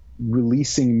the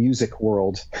releasing music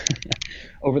world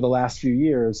over the last few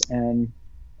years. And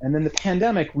then the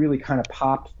pandemic really kind of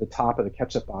popped the top of the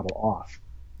ketchup bottle off.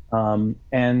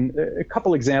 And a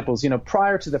couple examples,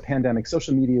 prior to the pandemic,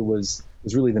 social media was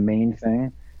really the main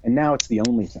thing. And now it's the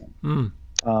only thing.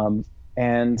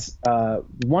 And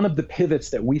one of the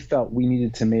pivots that we felt we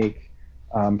needed to make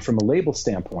from a label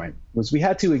standpoint was we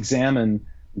had to examine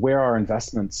where our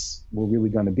investments were really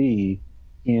going to be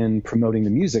in promoting the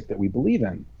music that we believe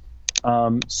in.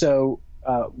 So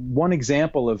one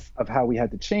example of how we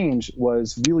had to change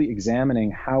was really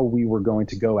examining how we were going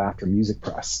to go after music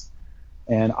press.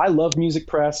 And I love music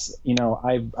press.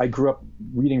 I grew up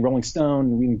reading Rolling Stone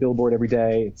and reading Billboard every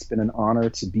day. It's been an honor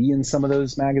to be in some of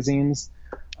those magazines.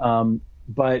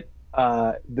 But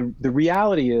the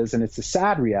reality is, and it's a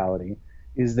sad reality,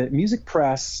 is that music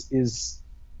press is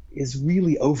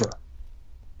really over.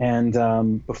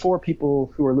 And before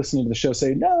people who are listening to the show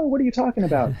say, no, what are you talking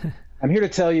about? I'm here to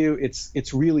tell you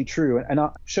it's really true. And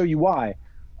I'll show you why.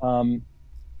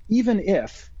 Even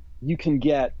if you can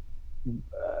get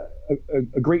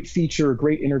a great feature, a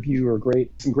great interview, or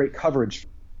some great coverage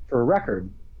for a record,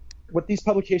 what these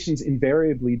publications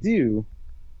invariably do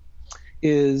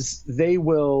is they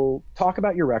will talk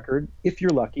about your record, if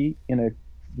you're lucky, in a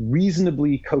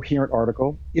reasonably coherent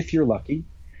article, if you're lucky,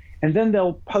 and then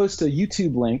they'll post a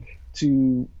YouTube link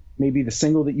to maybe the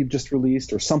single that you've just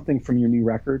released or something from your new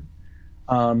record,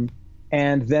 and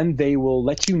then they will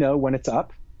let you know when it's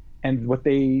up. And what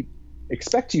they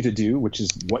expect you to do, which is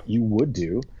what you would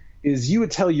do, is you would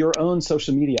tell your own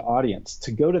social media audience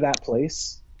to go to that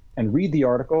place and read the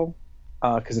article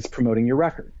because it's promoting your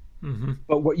record. Mm-hmm.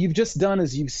 But what you've just done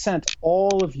is you've sent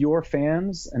all of your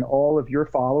fans and all of your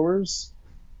followers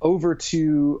over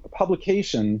to a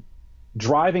publication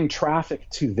driving traffic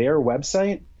to their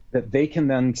website that they can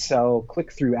then sell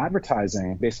click-through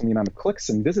advertising based on the amount of clicks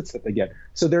and visits that they get.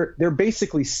 So they're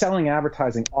basically selling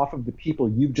advertising off of the people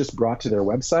you've just brought to their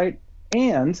website.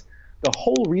 And the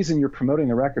whole reason you're promoting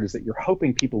the record is that you're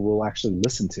hoping people will actually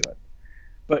listen to it.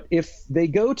 But if they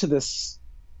go to this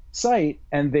site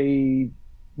and they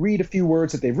read a few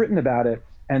words that they've written about it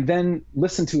and then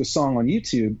listen to a song on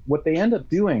YouTube, what they end up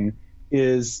doing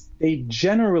is they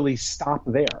generally stop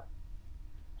there.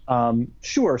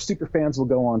 Sure, super fans will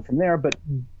go on from there, but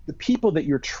the people that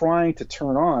you're trying to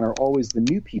turn on are always the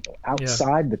new people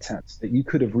outside the tent that you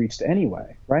could have reached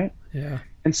anyway, right? Yeah.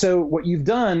 And so what you've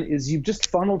done is you've just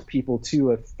funneled people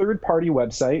to a third-party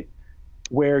website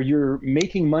where you're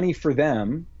making money for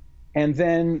them, and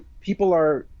then people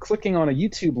are clicking on a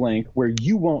YouTube link where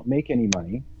you won't make any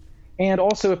money. And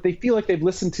also, if they feel like they've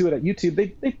listened to it at YouTube,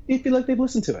 they feel like they've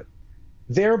listened to it,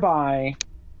 thereby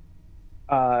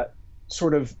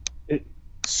sort of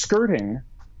skirting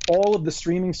all of the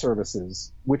streaming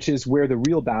services, which is where the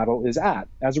real battle is at.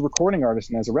 As a recording artist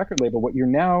and as a record label, what you're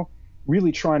now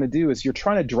really trying to do is you're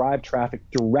trying to drive traffic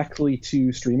directly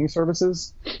to streaming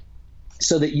services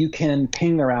so that you can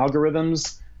ping their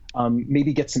algorithms,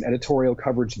 maybe get some editorial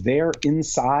coverage there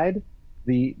inside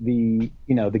the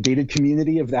gated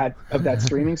community of that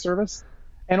streaming service,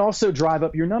 and also drive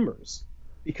up your numbers.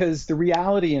 Because the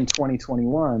reality in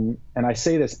 2021, and I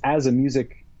say this as a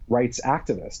music rights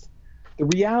activist, the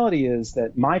reality is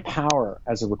that my power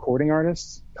as a recording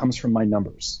artist comes from my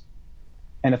numbers.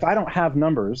 And if I don't have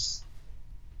numbers,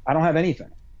 I don't have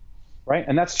anything, right?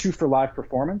 And that's true for live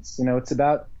performance. It's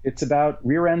about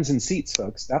rear ends and seats,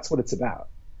 folks. That's what it's about.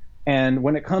 And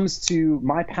when it comes to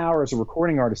my power as a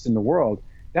recording artist in the world,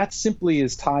 that simply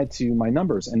is tied to my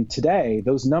numbers. And today,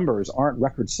 those numbers aren't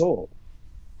records sold.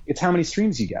 It's how many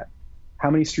streams you get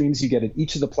at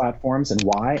each of the platforms and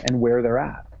why and where they're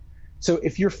at. So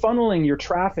if you're funneling your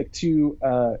traffic to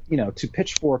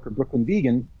Pitchfork or Brooklyn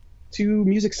Vegan, two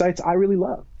music sites I really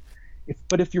love.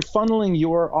 But if you're funneling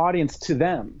your audience to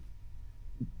them,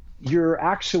 you're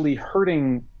actually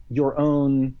hurting your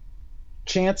own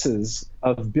chances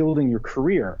of building your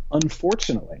career,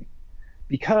 unfortunately,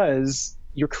 because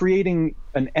you're creating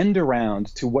an end around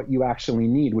to what you actually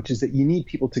need, which is that you need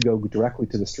people to go directly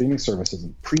to the streaming services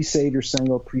and pre-save your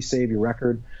single, pre-save your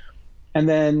record, and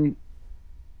then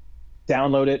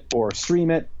download it or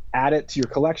stream it, add it to your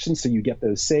collection so you get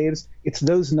those saves. It's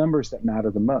those numbers that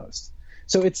matter the most.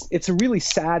 So it's a really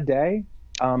sad day,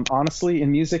 honestly,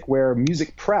 in music, where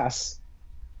music press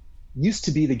used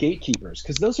to be the gatekeepers,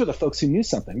 because those are the folks who knew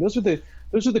something. Those are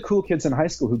the cool kids in high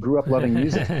school who grew up loving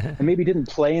music and maybe didn't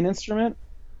play an instrument,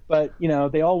 but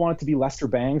they all wanted to be Lester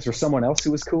Bangs or someone else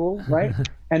who was cool, right?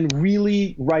 And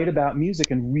really write about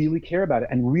music and really care about it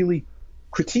and really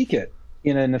critique it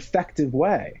in an effective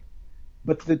way.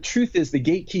 But the truth is the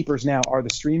gatekeepers now are the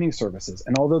streaming services.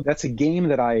 And although that's a game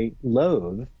that I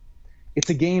loathe, it's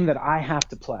a game that I have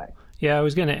to play. Yeah, I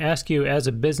was going to ask you, as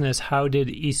a business, how did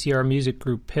ECR Music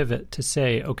Group pivot to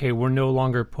say, okay, we're no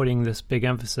longer putting this big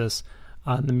emphasis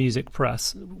on the music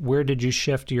press? Where did you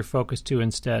shift your focus to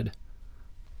instead?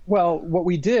 Well, what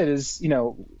we did is,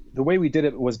 the way we did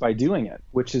it was by doing it,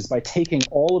 which is by taking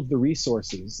all of the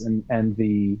resources and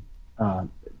the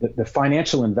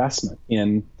financial investment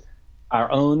in our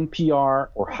own PR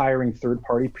or hiring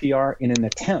third-party PR in an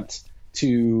attempt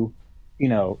to,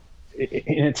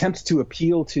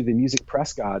 appeal to the music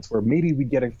press gods, where maybe we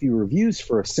get a few reviews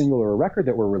for a single or a record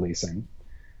that we're releasing,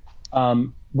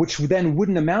 which then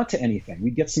wouldn't amount to anything.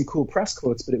 We'd get some cool press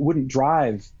quotes, but it wouldn't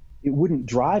drive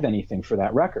anything for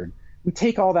that record. We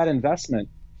take all that investment,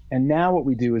 and now what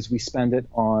we do is we spend it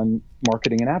on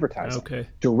marketing and advertising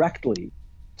directly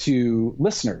to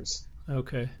listeners.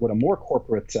 Okay. What a more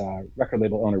corporate record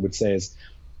label owner would say is,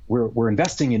 we're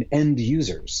investing in end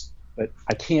users. But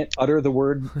I can't utter the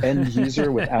word end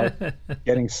user without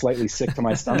getting slightly sick to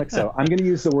my stomach. So I'm going to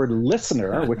use the word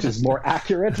listener, which is more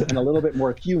accurate and a little bit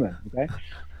more human. Okay.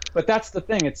 But that's the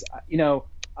thing. It's,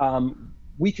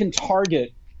 we can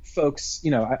target folks,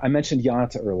 I mentioned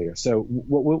Yanata earlier. So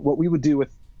what we would do with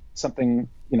something,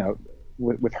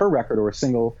 with her record or a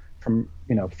single from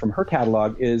her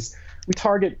catalog is we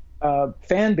target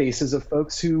fan bases of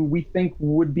folks who we think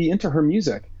would be into her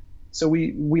music. So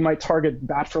we might target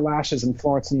Bat for Lashes and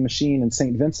Florence and the Machine and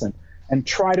St. Vincent and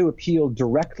try to appeal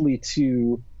directly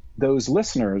to those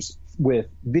listeners with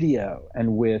video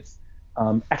and with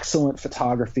excellent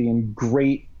photography and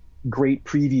great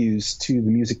previews to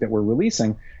the music that we're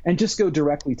releasing, and just go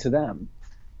directly to them.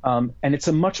 And it's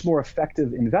a much more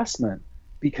effective investment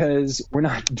because we're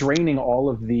not draining all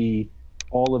of the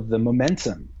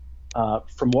momentum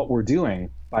from what we're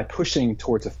doing by pushing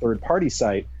towards a third-party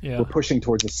site. Yeah. We're pushing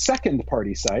towards a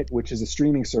second-party site, which is a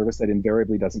streaming service that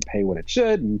invariably doesn't pay what it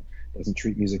should and doesn't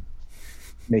treat music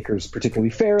makers particularly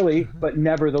fairly. But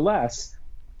nevertheless,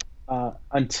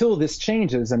 until this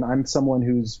changes, and I'm someone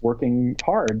who's working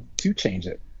hard to change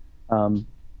it,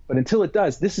 but until it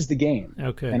does, this is the game.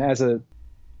 Okay. And as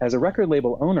a record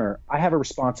label owner, I have a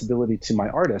responsibility to my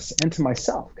artists and to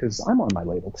myself, because I'm on my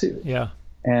label too. Yeah.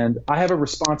 And I have a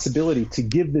responsibility to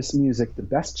give this music the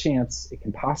best chance it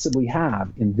can possibly have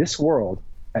in this world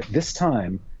at this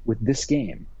time with this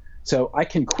game. So I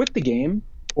can quit the game,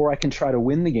 or I can try to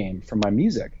win the game from my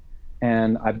music.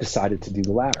 And I've decided to do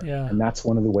the latter. Yeah. And that's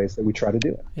one of the ways that we try to do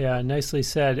it. Yeah, nicely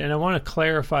said. And I want to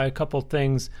clarify a couple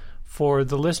things for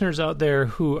the listeners out there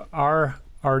who are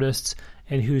artists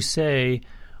and who say,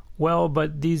 well,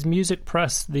 but these music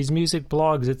press, these music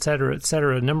blogs, et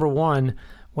cetera, number one,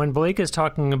 when Blake is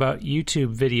talking about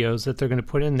YouTube videos that they're going to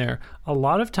put in there, a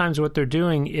lot of times what they're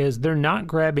doing is they're not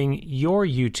grabbing your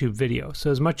YouTube video.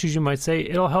 So as much as you might say,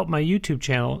 it'll help my YouTube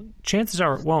channel, chances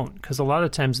are it won't, because a lot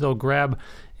of times they'll grab,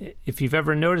 if you've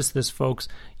ever noticed this, folks,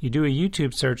 you do a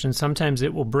YouTube search and sometimes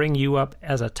it will bring you up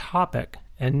as a topic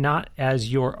and not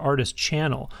as your artist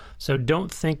channel. So don't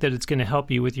think that it's going to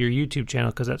help you with your YouTube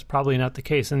channel, because that's probably not the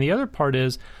case. And the other part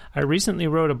is, I recently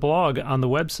wrote a blog on the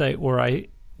website where I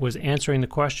was answering the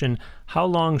question, how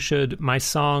long should my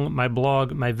song, my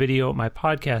blog, my video, my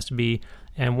podcast be?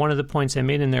 And one of the points I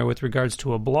made in there with regards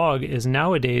to a blog is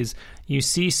nowadays you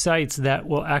see sites that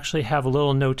will actually have a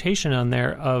little notation on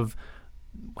there of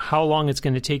how long it's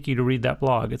going to take you to read that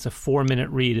blog. It's a 4-minute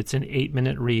read, it's an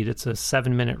 8-minute read, it's a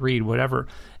 7-minute read, whatever.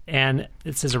 And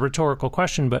it says a rhetorical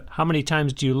question, but how many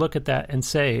times do you look at that and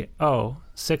say, oh,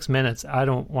 6 minutes, I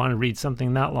don't want to read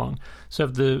something that long. So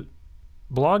if the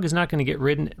blog is not going to get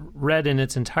read in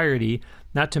its entirety,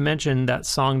 not to mention that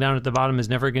song down at the bottom is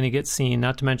never going to get seen,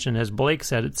 not to mention, as Blake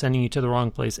said, it's sending you to the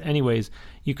wrong place anyways,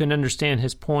 you can understand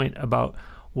his point about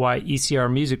why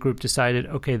ECR Music Group decided,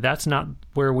 okay, that's not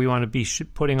where we want to be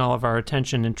putting all of our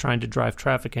attention and trying to drive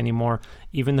traffic anymore.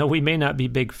 Even though we may not be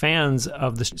big fans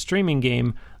of the streaming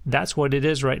game, that's what it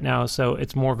is right now. So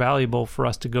it's more valuable for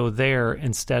us to go there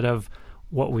instead of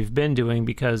what we've been doing,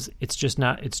 because it's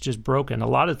just broken. A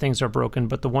lot of things are broken,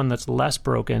 but the one that's less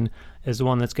broken is the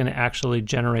one that's going to actually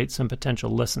generate some potential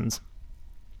listens.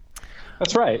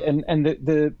 That's right. And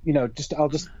the I'll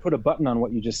just put a button on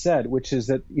what you just said, which is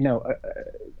that,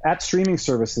 at streaming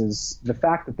services, the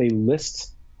fact that they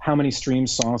list how many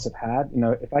streams songs have had,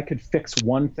 if I could fix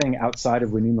one thing outside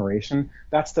of remuneration,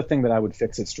 that's the thing that I would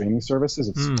fix at streaming services.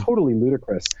 It's totally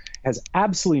ludicrous, has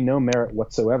absolutely no merit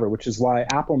whatsoever, which is why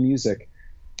Apple Music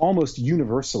almost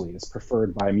universally is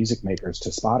preferred by music makers to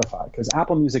Spotify, because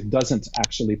Apple Music doesn't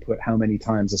actually put how many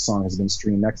times a song has been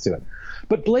streamed next to it.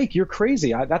 But Blake, you're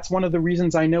crazy. That's one of the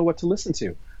reasons I know what to listen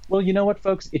to. Well, you know what,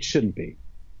 folks? It shouldn't be.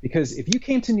 Because if you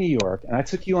came to New York and I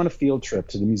took you on a field trip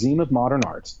to the Museum of Modern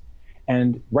Art,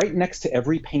 and right next to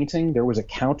every painting there was a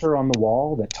counter on the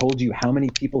wall that told you how many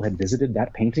people had visited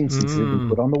that painting since it had been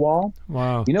put on the wall,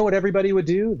 wow, you know what everybody would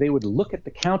do? They would look at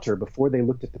the counter before they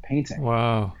looked at the painting.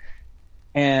 Wow.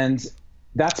 And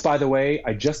that's, by the way,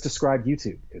 I just described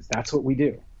YouTube, because that's what we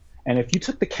do. And if you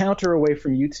took the counter away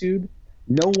from YouTube,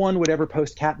 no one would ever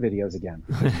post cat videos again.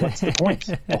 What's the point?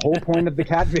 The whole point of the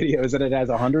cat video is that it has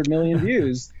 100 million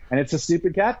views, and it's a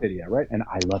stupid cat video, right? And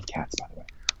I love cats, by the way.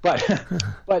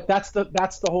 But that's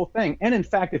the whole thing. And in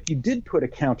fact, if you did put a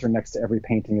counter next to every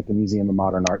painting at the Museum of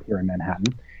Modern Art here in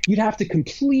Manhattan, you'd have to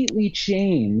completely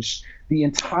change the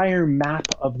entire map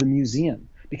of the museum,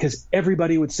 because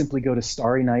everybody would simply go to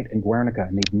Starry Night and Guernica,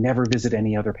 and they'd never visit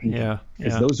any other painting,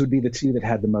 because those would be the two that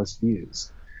had the most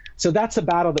views. So that's a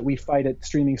battle that we fight at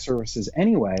streaming services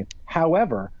anyway.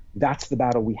 However, that's the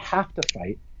battle we have to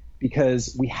fight,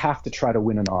 because we have to try to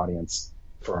win an audience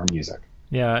for our music.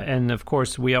 Yeah, and of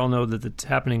course, we all know that it's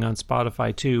happening on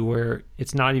Spotify too, where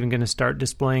it's not even going to start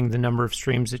displaying the number of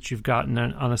streams that you've gotten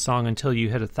on a song until you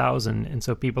hit 1,000. And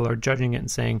so people are judging it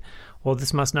and saying, well,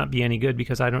 this must not be any good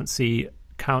because I don't see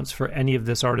counts for any of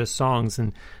this artist's songs.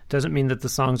 And it doesn't mean that the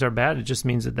songs are bad. It just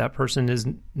means that that person is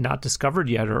not discovered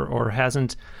yet, or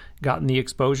hasn't gotten the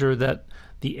exposure that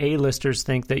the A-listers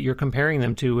think that you're comparing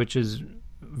them to, which is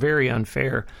very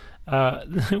unfair.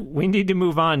 We need to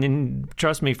move on, and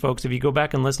trust me, folks, if you go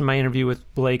back and listen to my interview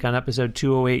with Blake on episode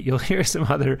 208, you'll hear some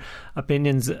other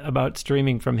opinions about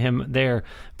streaming from him there.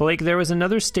 Blake, there was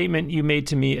another statement you made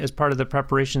to me as part of the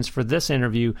preparations for this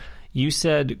interview. You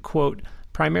said, quote,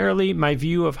 Primarily, my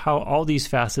view of how all these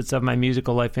facets of my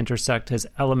musical life intersect has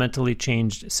elementally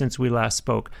changed since we last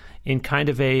spoke. In kind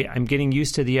of I'm getting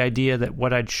used to the idea that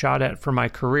what I'd shot at for my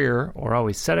career, or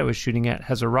always said I was shooting at,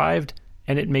 has arrived,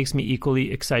 and it makes me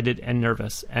equally excited and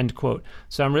nervous, end quote.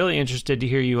 So I'm really interested to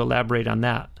hear you elaborate on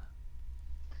that.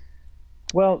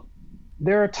 Well,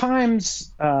 there are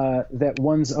times that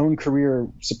one's own career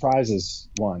surprises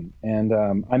one, and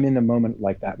I'm in a moment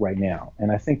like that right now.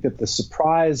 And I think that the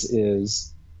surprise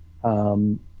is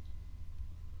I've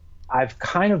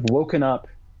kind of woken up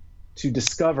to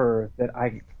discover that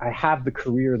I have the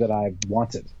career that I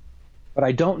wanted, but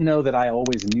I don't know that I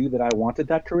always knew that I wanted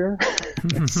that career.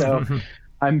 So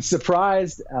I'm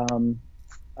surprised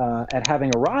at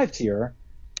having arrived here.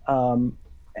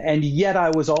 And yet I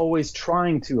was always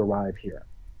trying to arrive here.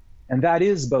 And that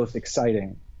is both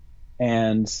exciting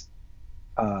and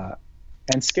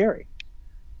scary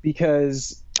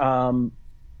because, I'm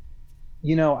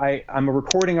a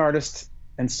recording artist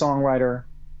and songwriter,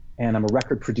 and I'm a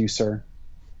record producer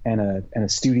and a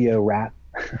studio rat.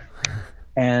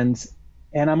 and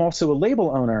I'm also a label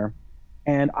owner,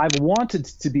 and I've wanted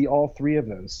to be all three of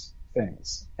those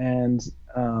things. And,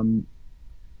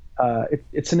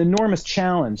 it's an enormous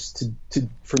challenge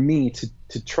for me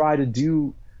to try to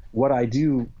do what I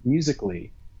do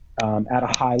musically at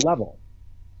a high level,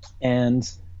 and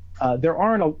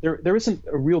there isn't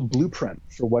a real blueprint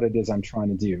for what it is I'm trying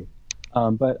to do.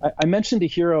 But I mentioned a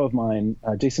hero of mine,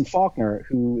 Jason Faulkner,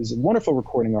 who is a wonderful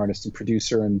recording artist and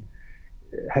producer, and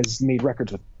has made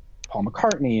records with Paul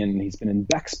McCartney, and he's been in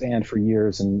Beck's band for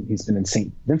years, and he's been in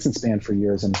St. Vincent's band for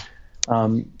years, and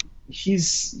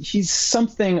he's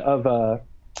something of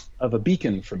a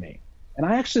beacon for me. And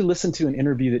I actually listened to an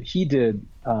interview that he did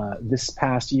this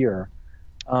past year,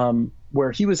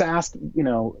 where he was asked,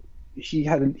 he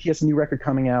has a new record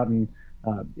coming out, and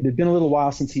it had been a little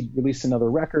while since he released another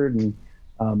record, and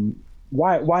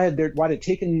why had it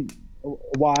taken a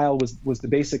while was the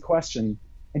basic question.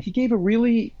 And he gave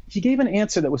an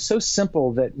answer that was so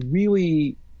simple that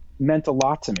really meant a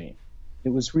lot to me. It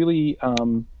was really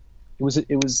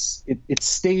it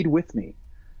stayed with me.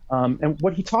 And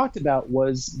what he talked about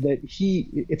was that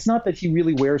it's not that he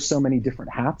really wears so many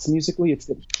different hats musically, it's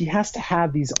that he has to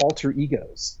have these alter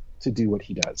egos to do what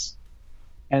he does.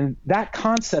 And that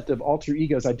concept of alter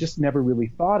egos, I just never really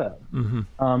thought of.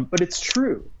 Mm-hmm. But it's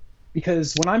true,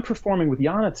 because when I'm performing with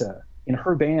Janita in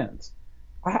her band,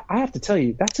 I have to tell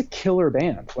you, that's a killer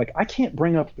band. Like, I can't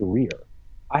bring up the rear.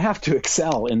 I have to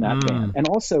excel in that band. And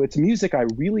also, it's music I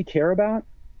really care about.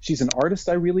 She's an artist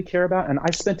I really care about, and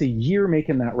I spent a year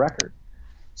making that record.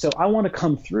 So I want to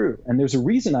come through, and there's a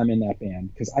reason I'm in that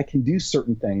band, because I can do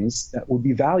certain things that will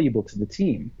be valuable to the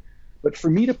team. But for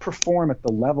me to perform at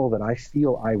the level that I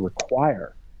feel I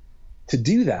require to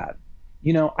do that,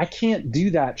 I can't do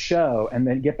that show and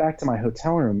then get back to my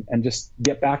hotel room and just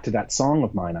get back to that song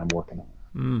of mine I'm working on.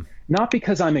 Not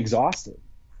because I'm exhausted,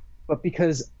 but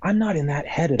because I'm not in that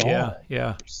head at all.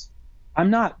 Yeah.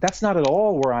 That's not at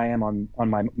all where I am on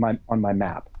my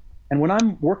map. And when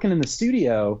I'm working in the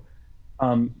studio,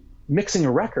 mixing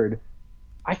a record,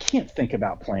 I can't think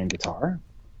about playing guitar.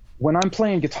 When I'm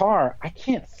playing guitar, I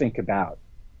can't think about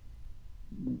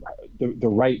the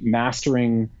right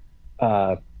mastering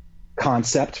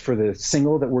concept for the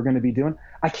single that we're going to be doing.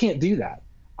 I can't do that.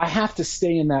 I have to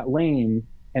stay in that lane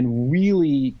and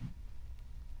really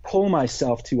pull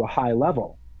myself to a high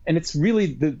level. And it's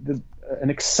really an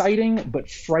exciting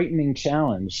but frightening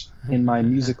challenge in my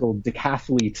musical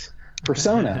decathlete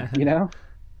persona,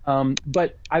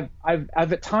 But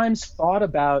I've at times thought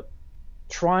about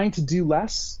trying to do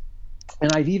less,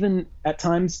 and I've even at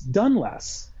times done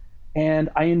less. And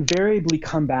I invariably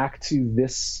come back to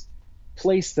this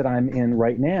place that I'm in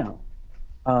right now,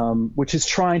 which is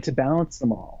trying to balance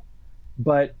them all.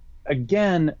 But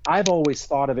again, I've always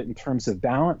thought of it in terms of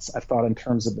balance. I've thought in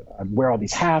terms of I wear all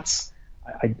these hats.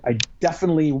 I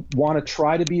definitely want to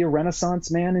try to be a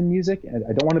Renaissance man in music.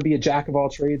 I don't want to be a jack of all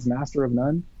trades, master of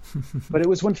none. But it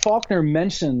was when Faulkner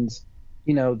mentioned,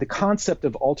 the concept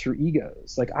of alter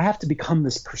egos. Like, I have to become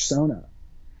this persona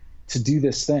to do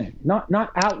this thing, not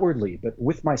outwardly, but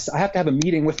with myself. I have to have a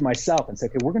meeting with myself and say,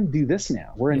 okay, we're going to do this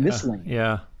now. We're in this lane.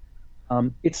 Yeah.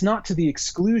 It's not to the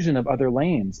exclusion of other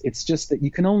lanes. It's just that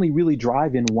you can only really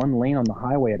drive in one lane on the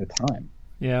highway at a time.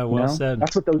 Yeah, well said.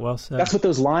 That's what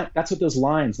those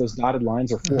lines, those dotted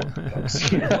lines are for,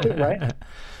 folks. Right?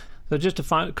 So just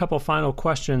a couple final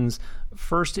questions.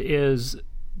 First is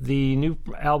the new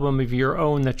album of your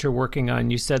own that you're working on.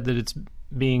 You said that it's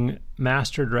being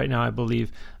mastered right now, I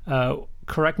believe.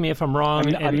 Correct me if I'm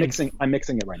wrong. I'm mixing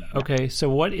it right now. Okay, so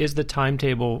what is the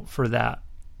timetable for that?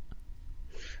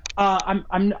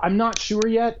 I'm not sure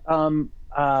yet.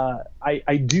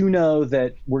 I do know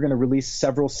that we're going to release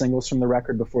several singles from the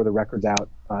record before the record's out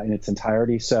in its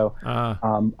entirety. So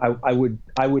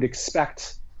I would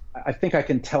expect. I think I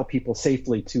can tell people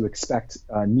safely to expect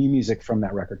new music from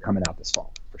that record coming out this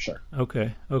fall for sure.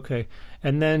 Okay.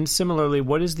 And then similarly,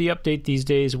 what is the update these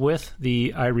days with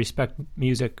the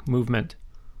iRespectMusic movement?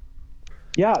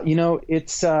 Yeah,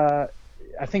 it's.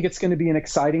 I think it's going to be an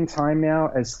exciting time now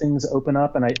as things open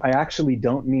up, and I actually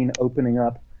don't mean opening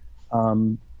up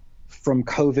from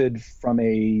COVID from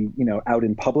a out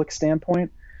in public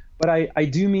standpoint, but I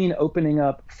do mean opening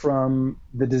up from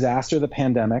the disaster of the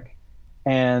pandemic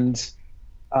and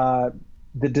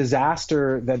the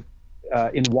disaster that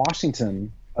in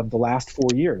Washington of the last 4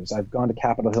 years. I've gone to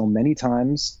Capitol Hill many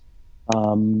times,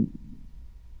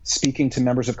 speaking to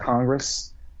members of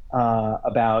Congress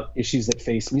about issues that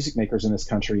face music makers in this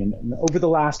country. And over the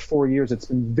last 4 years, it's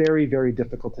been very, very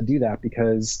difficult to do that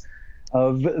because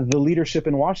of the leadership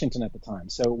in Washington at the time.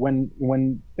 So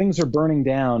when things are burning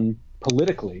down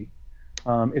politically,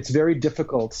 it's very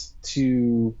difficult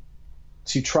to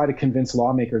try to convince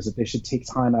lawmakers that they should take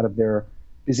time out of their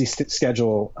busy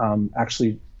schedule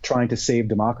actually trying to save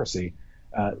democracy.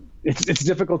 It's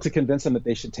difficult to convince them that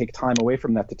they should take time away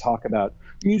from that to talk about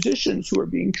musicians who are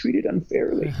being treated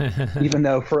unfairly, even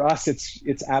though for us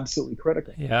it's absolutely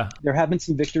critical. Yeah, there have been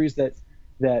some victories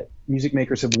that music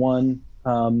makers have won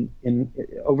over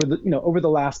the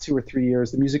last 2 or 3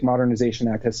 years. The Music Modernization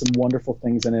Act has some wonderful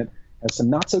things in it, has some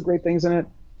not so great things in it,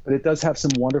 but it does have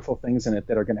some wonderful things in it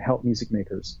that are going to help music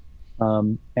makers.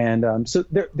 So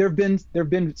there have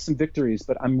been some victories,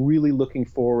 but I'm really looking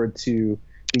forward to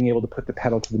being able to put the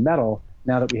pedal to the metal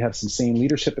now that we have some sane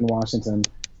leadership in Washington,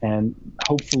 and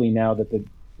hopefully now that the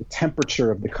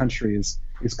temperature of the country is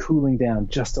cooling down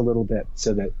just a little bit,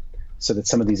 so that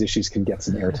some of these issues can get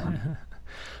some airtime.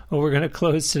 Well, we're going to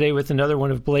close today with another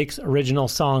one of Blake's original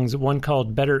songs, one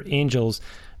called Better Angels.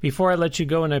 Before I let you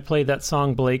go and I play that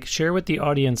song, Blake, share with the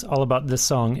audience all about this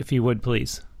song, if you would,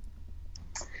 please.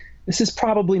 This is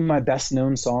probably my best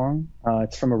known song.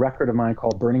 It's from a record of mine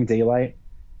called Burning Daylight.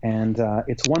 And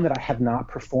it's one that I have not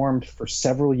performed for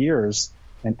several years.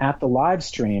 And at the live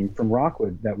stream from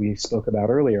Rockwood that we spoke about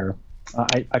earlier,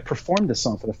 I performed this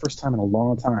song for the first time in a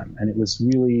long time. And it was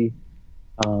really,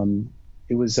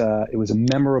 it was a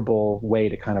memorable way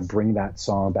to kind of bring that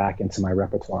song back into my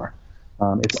repertoire.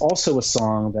 It's also a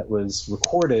song that was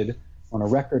recorded on a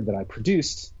record that I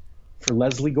produced for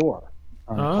Leslie Gore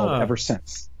called Ever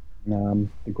Since. The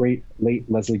great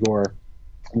late Leslie Gore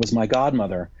was my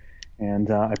godmother.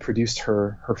 And I produced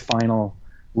her final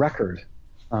record,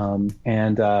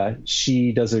 and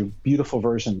she does a beautiful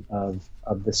version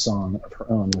of this song of her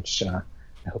own, which I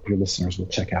hope your listeners will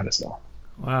check out as well.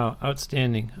 Wow,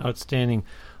 outstanding.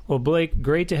 Well, Blake,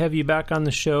 great to have you back on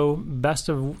the show. Best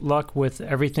of luck with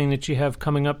everything that you have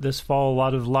coming up this fall, a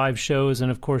lot of live shows,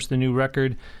 and of course the new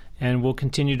record. And we'll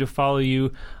continue to follow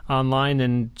you online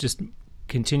and just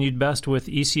continued best with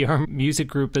ECR Music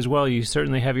Group as well. You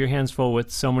certainly have your hands full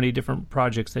with so many different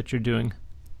projects that you're doing.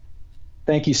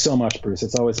 Thank you so much, Bruce.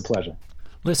 It's always a pleasure.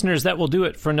 Listeners, that will do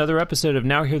it for another episode of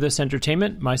Now Hear This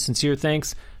Entertainment. My sincere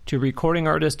thanks to recording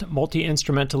artist,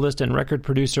 multi-instrumentalist, and record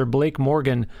producer Blake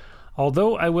Morgan.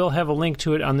 Although I will have a link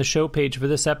to it on the show page for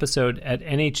this episode at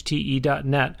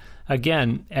NHTE.net,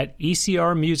 again, at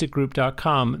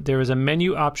ECRmusicgroup.com, there is a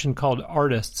menu option called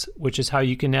Artists, which is how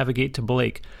you can navigate to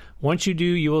Blake. Once you do,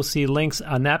 you will see links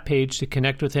on that page to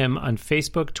connect with him on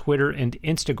Facebook, Twitter, and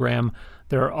Instagram.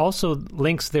 There are also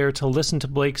links there to listen to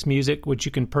Blake's music, which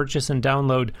you can purchase and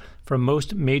download from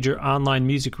most major online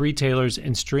music retailers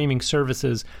and streaming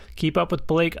services. Keep up with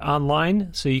Blake online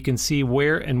so you can see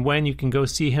where and when you can go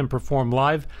see him perform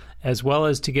live, as well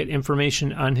as to get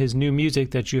information on his new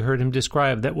music that you heard him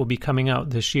describe that will be coming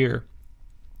out this year.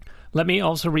 Let me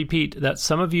also repeat that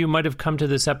some of you might have come to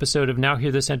this episode of Now Hear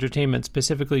This Entertainment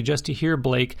specifically just to hear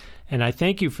Blake, and I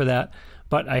thank you for that,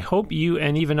 but I hope you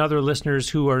and even other listeners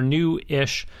who are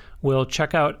new-ish will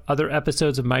check out other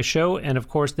episodes of my show, and of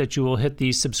course that you will hit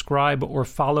the subscribe or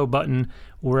follow button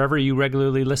wherever you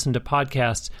regularly listen to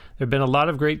podcasts. There have been a lot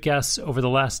of great guests over the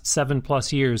last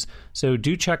 7+ years, so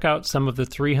do check out some of the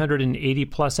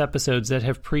 380+ episodes that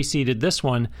have preceded this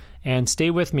one, and stay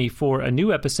with me for a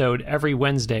new episode every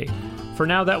Wednesday. For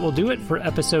now, that will do it for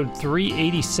episode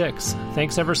 386.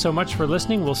 Thanks ever so much for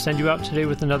listening. We'll send you out today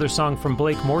with another song from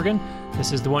Blake Morgan.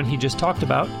 This is the one he just talked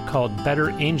about, called Better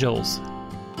Angels.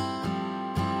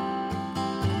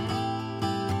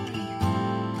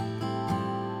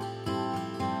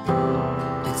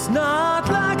 It's not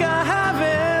like I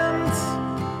haven't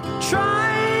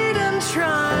tried and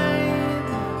tried.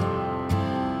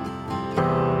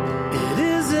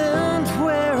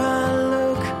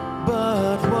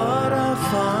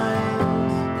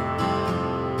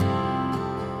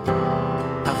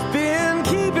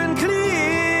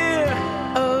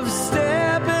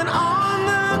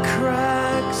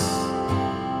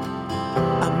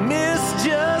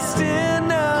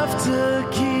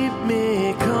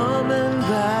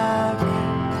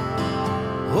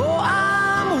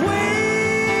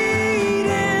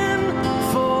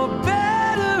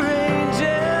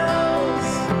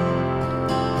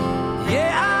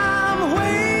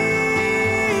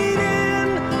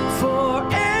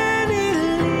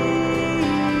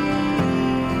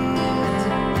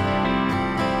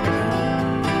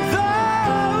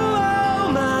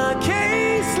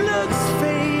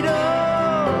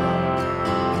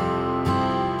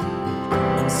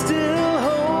 still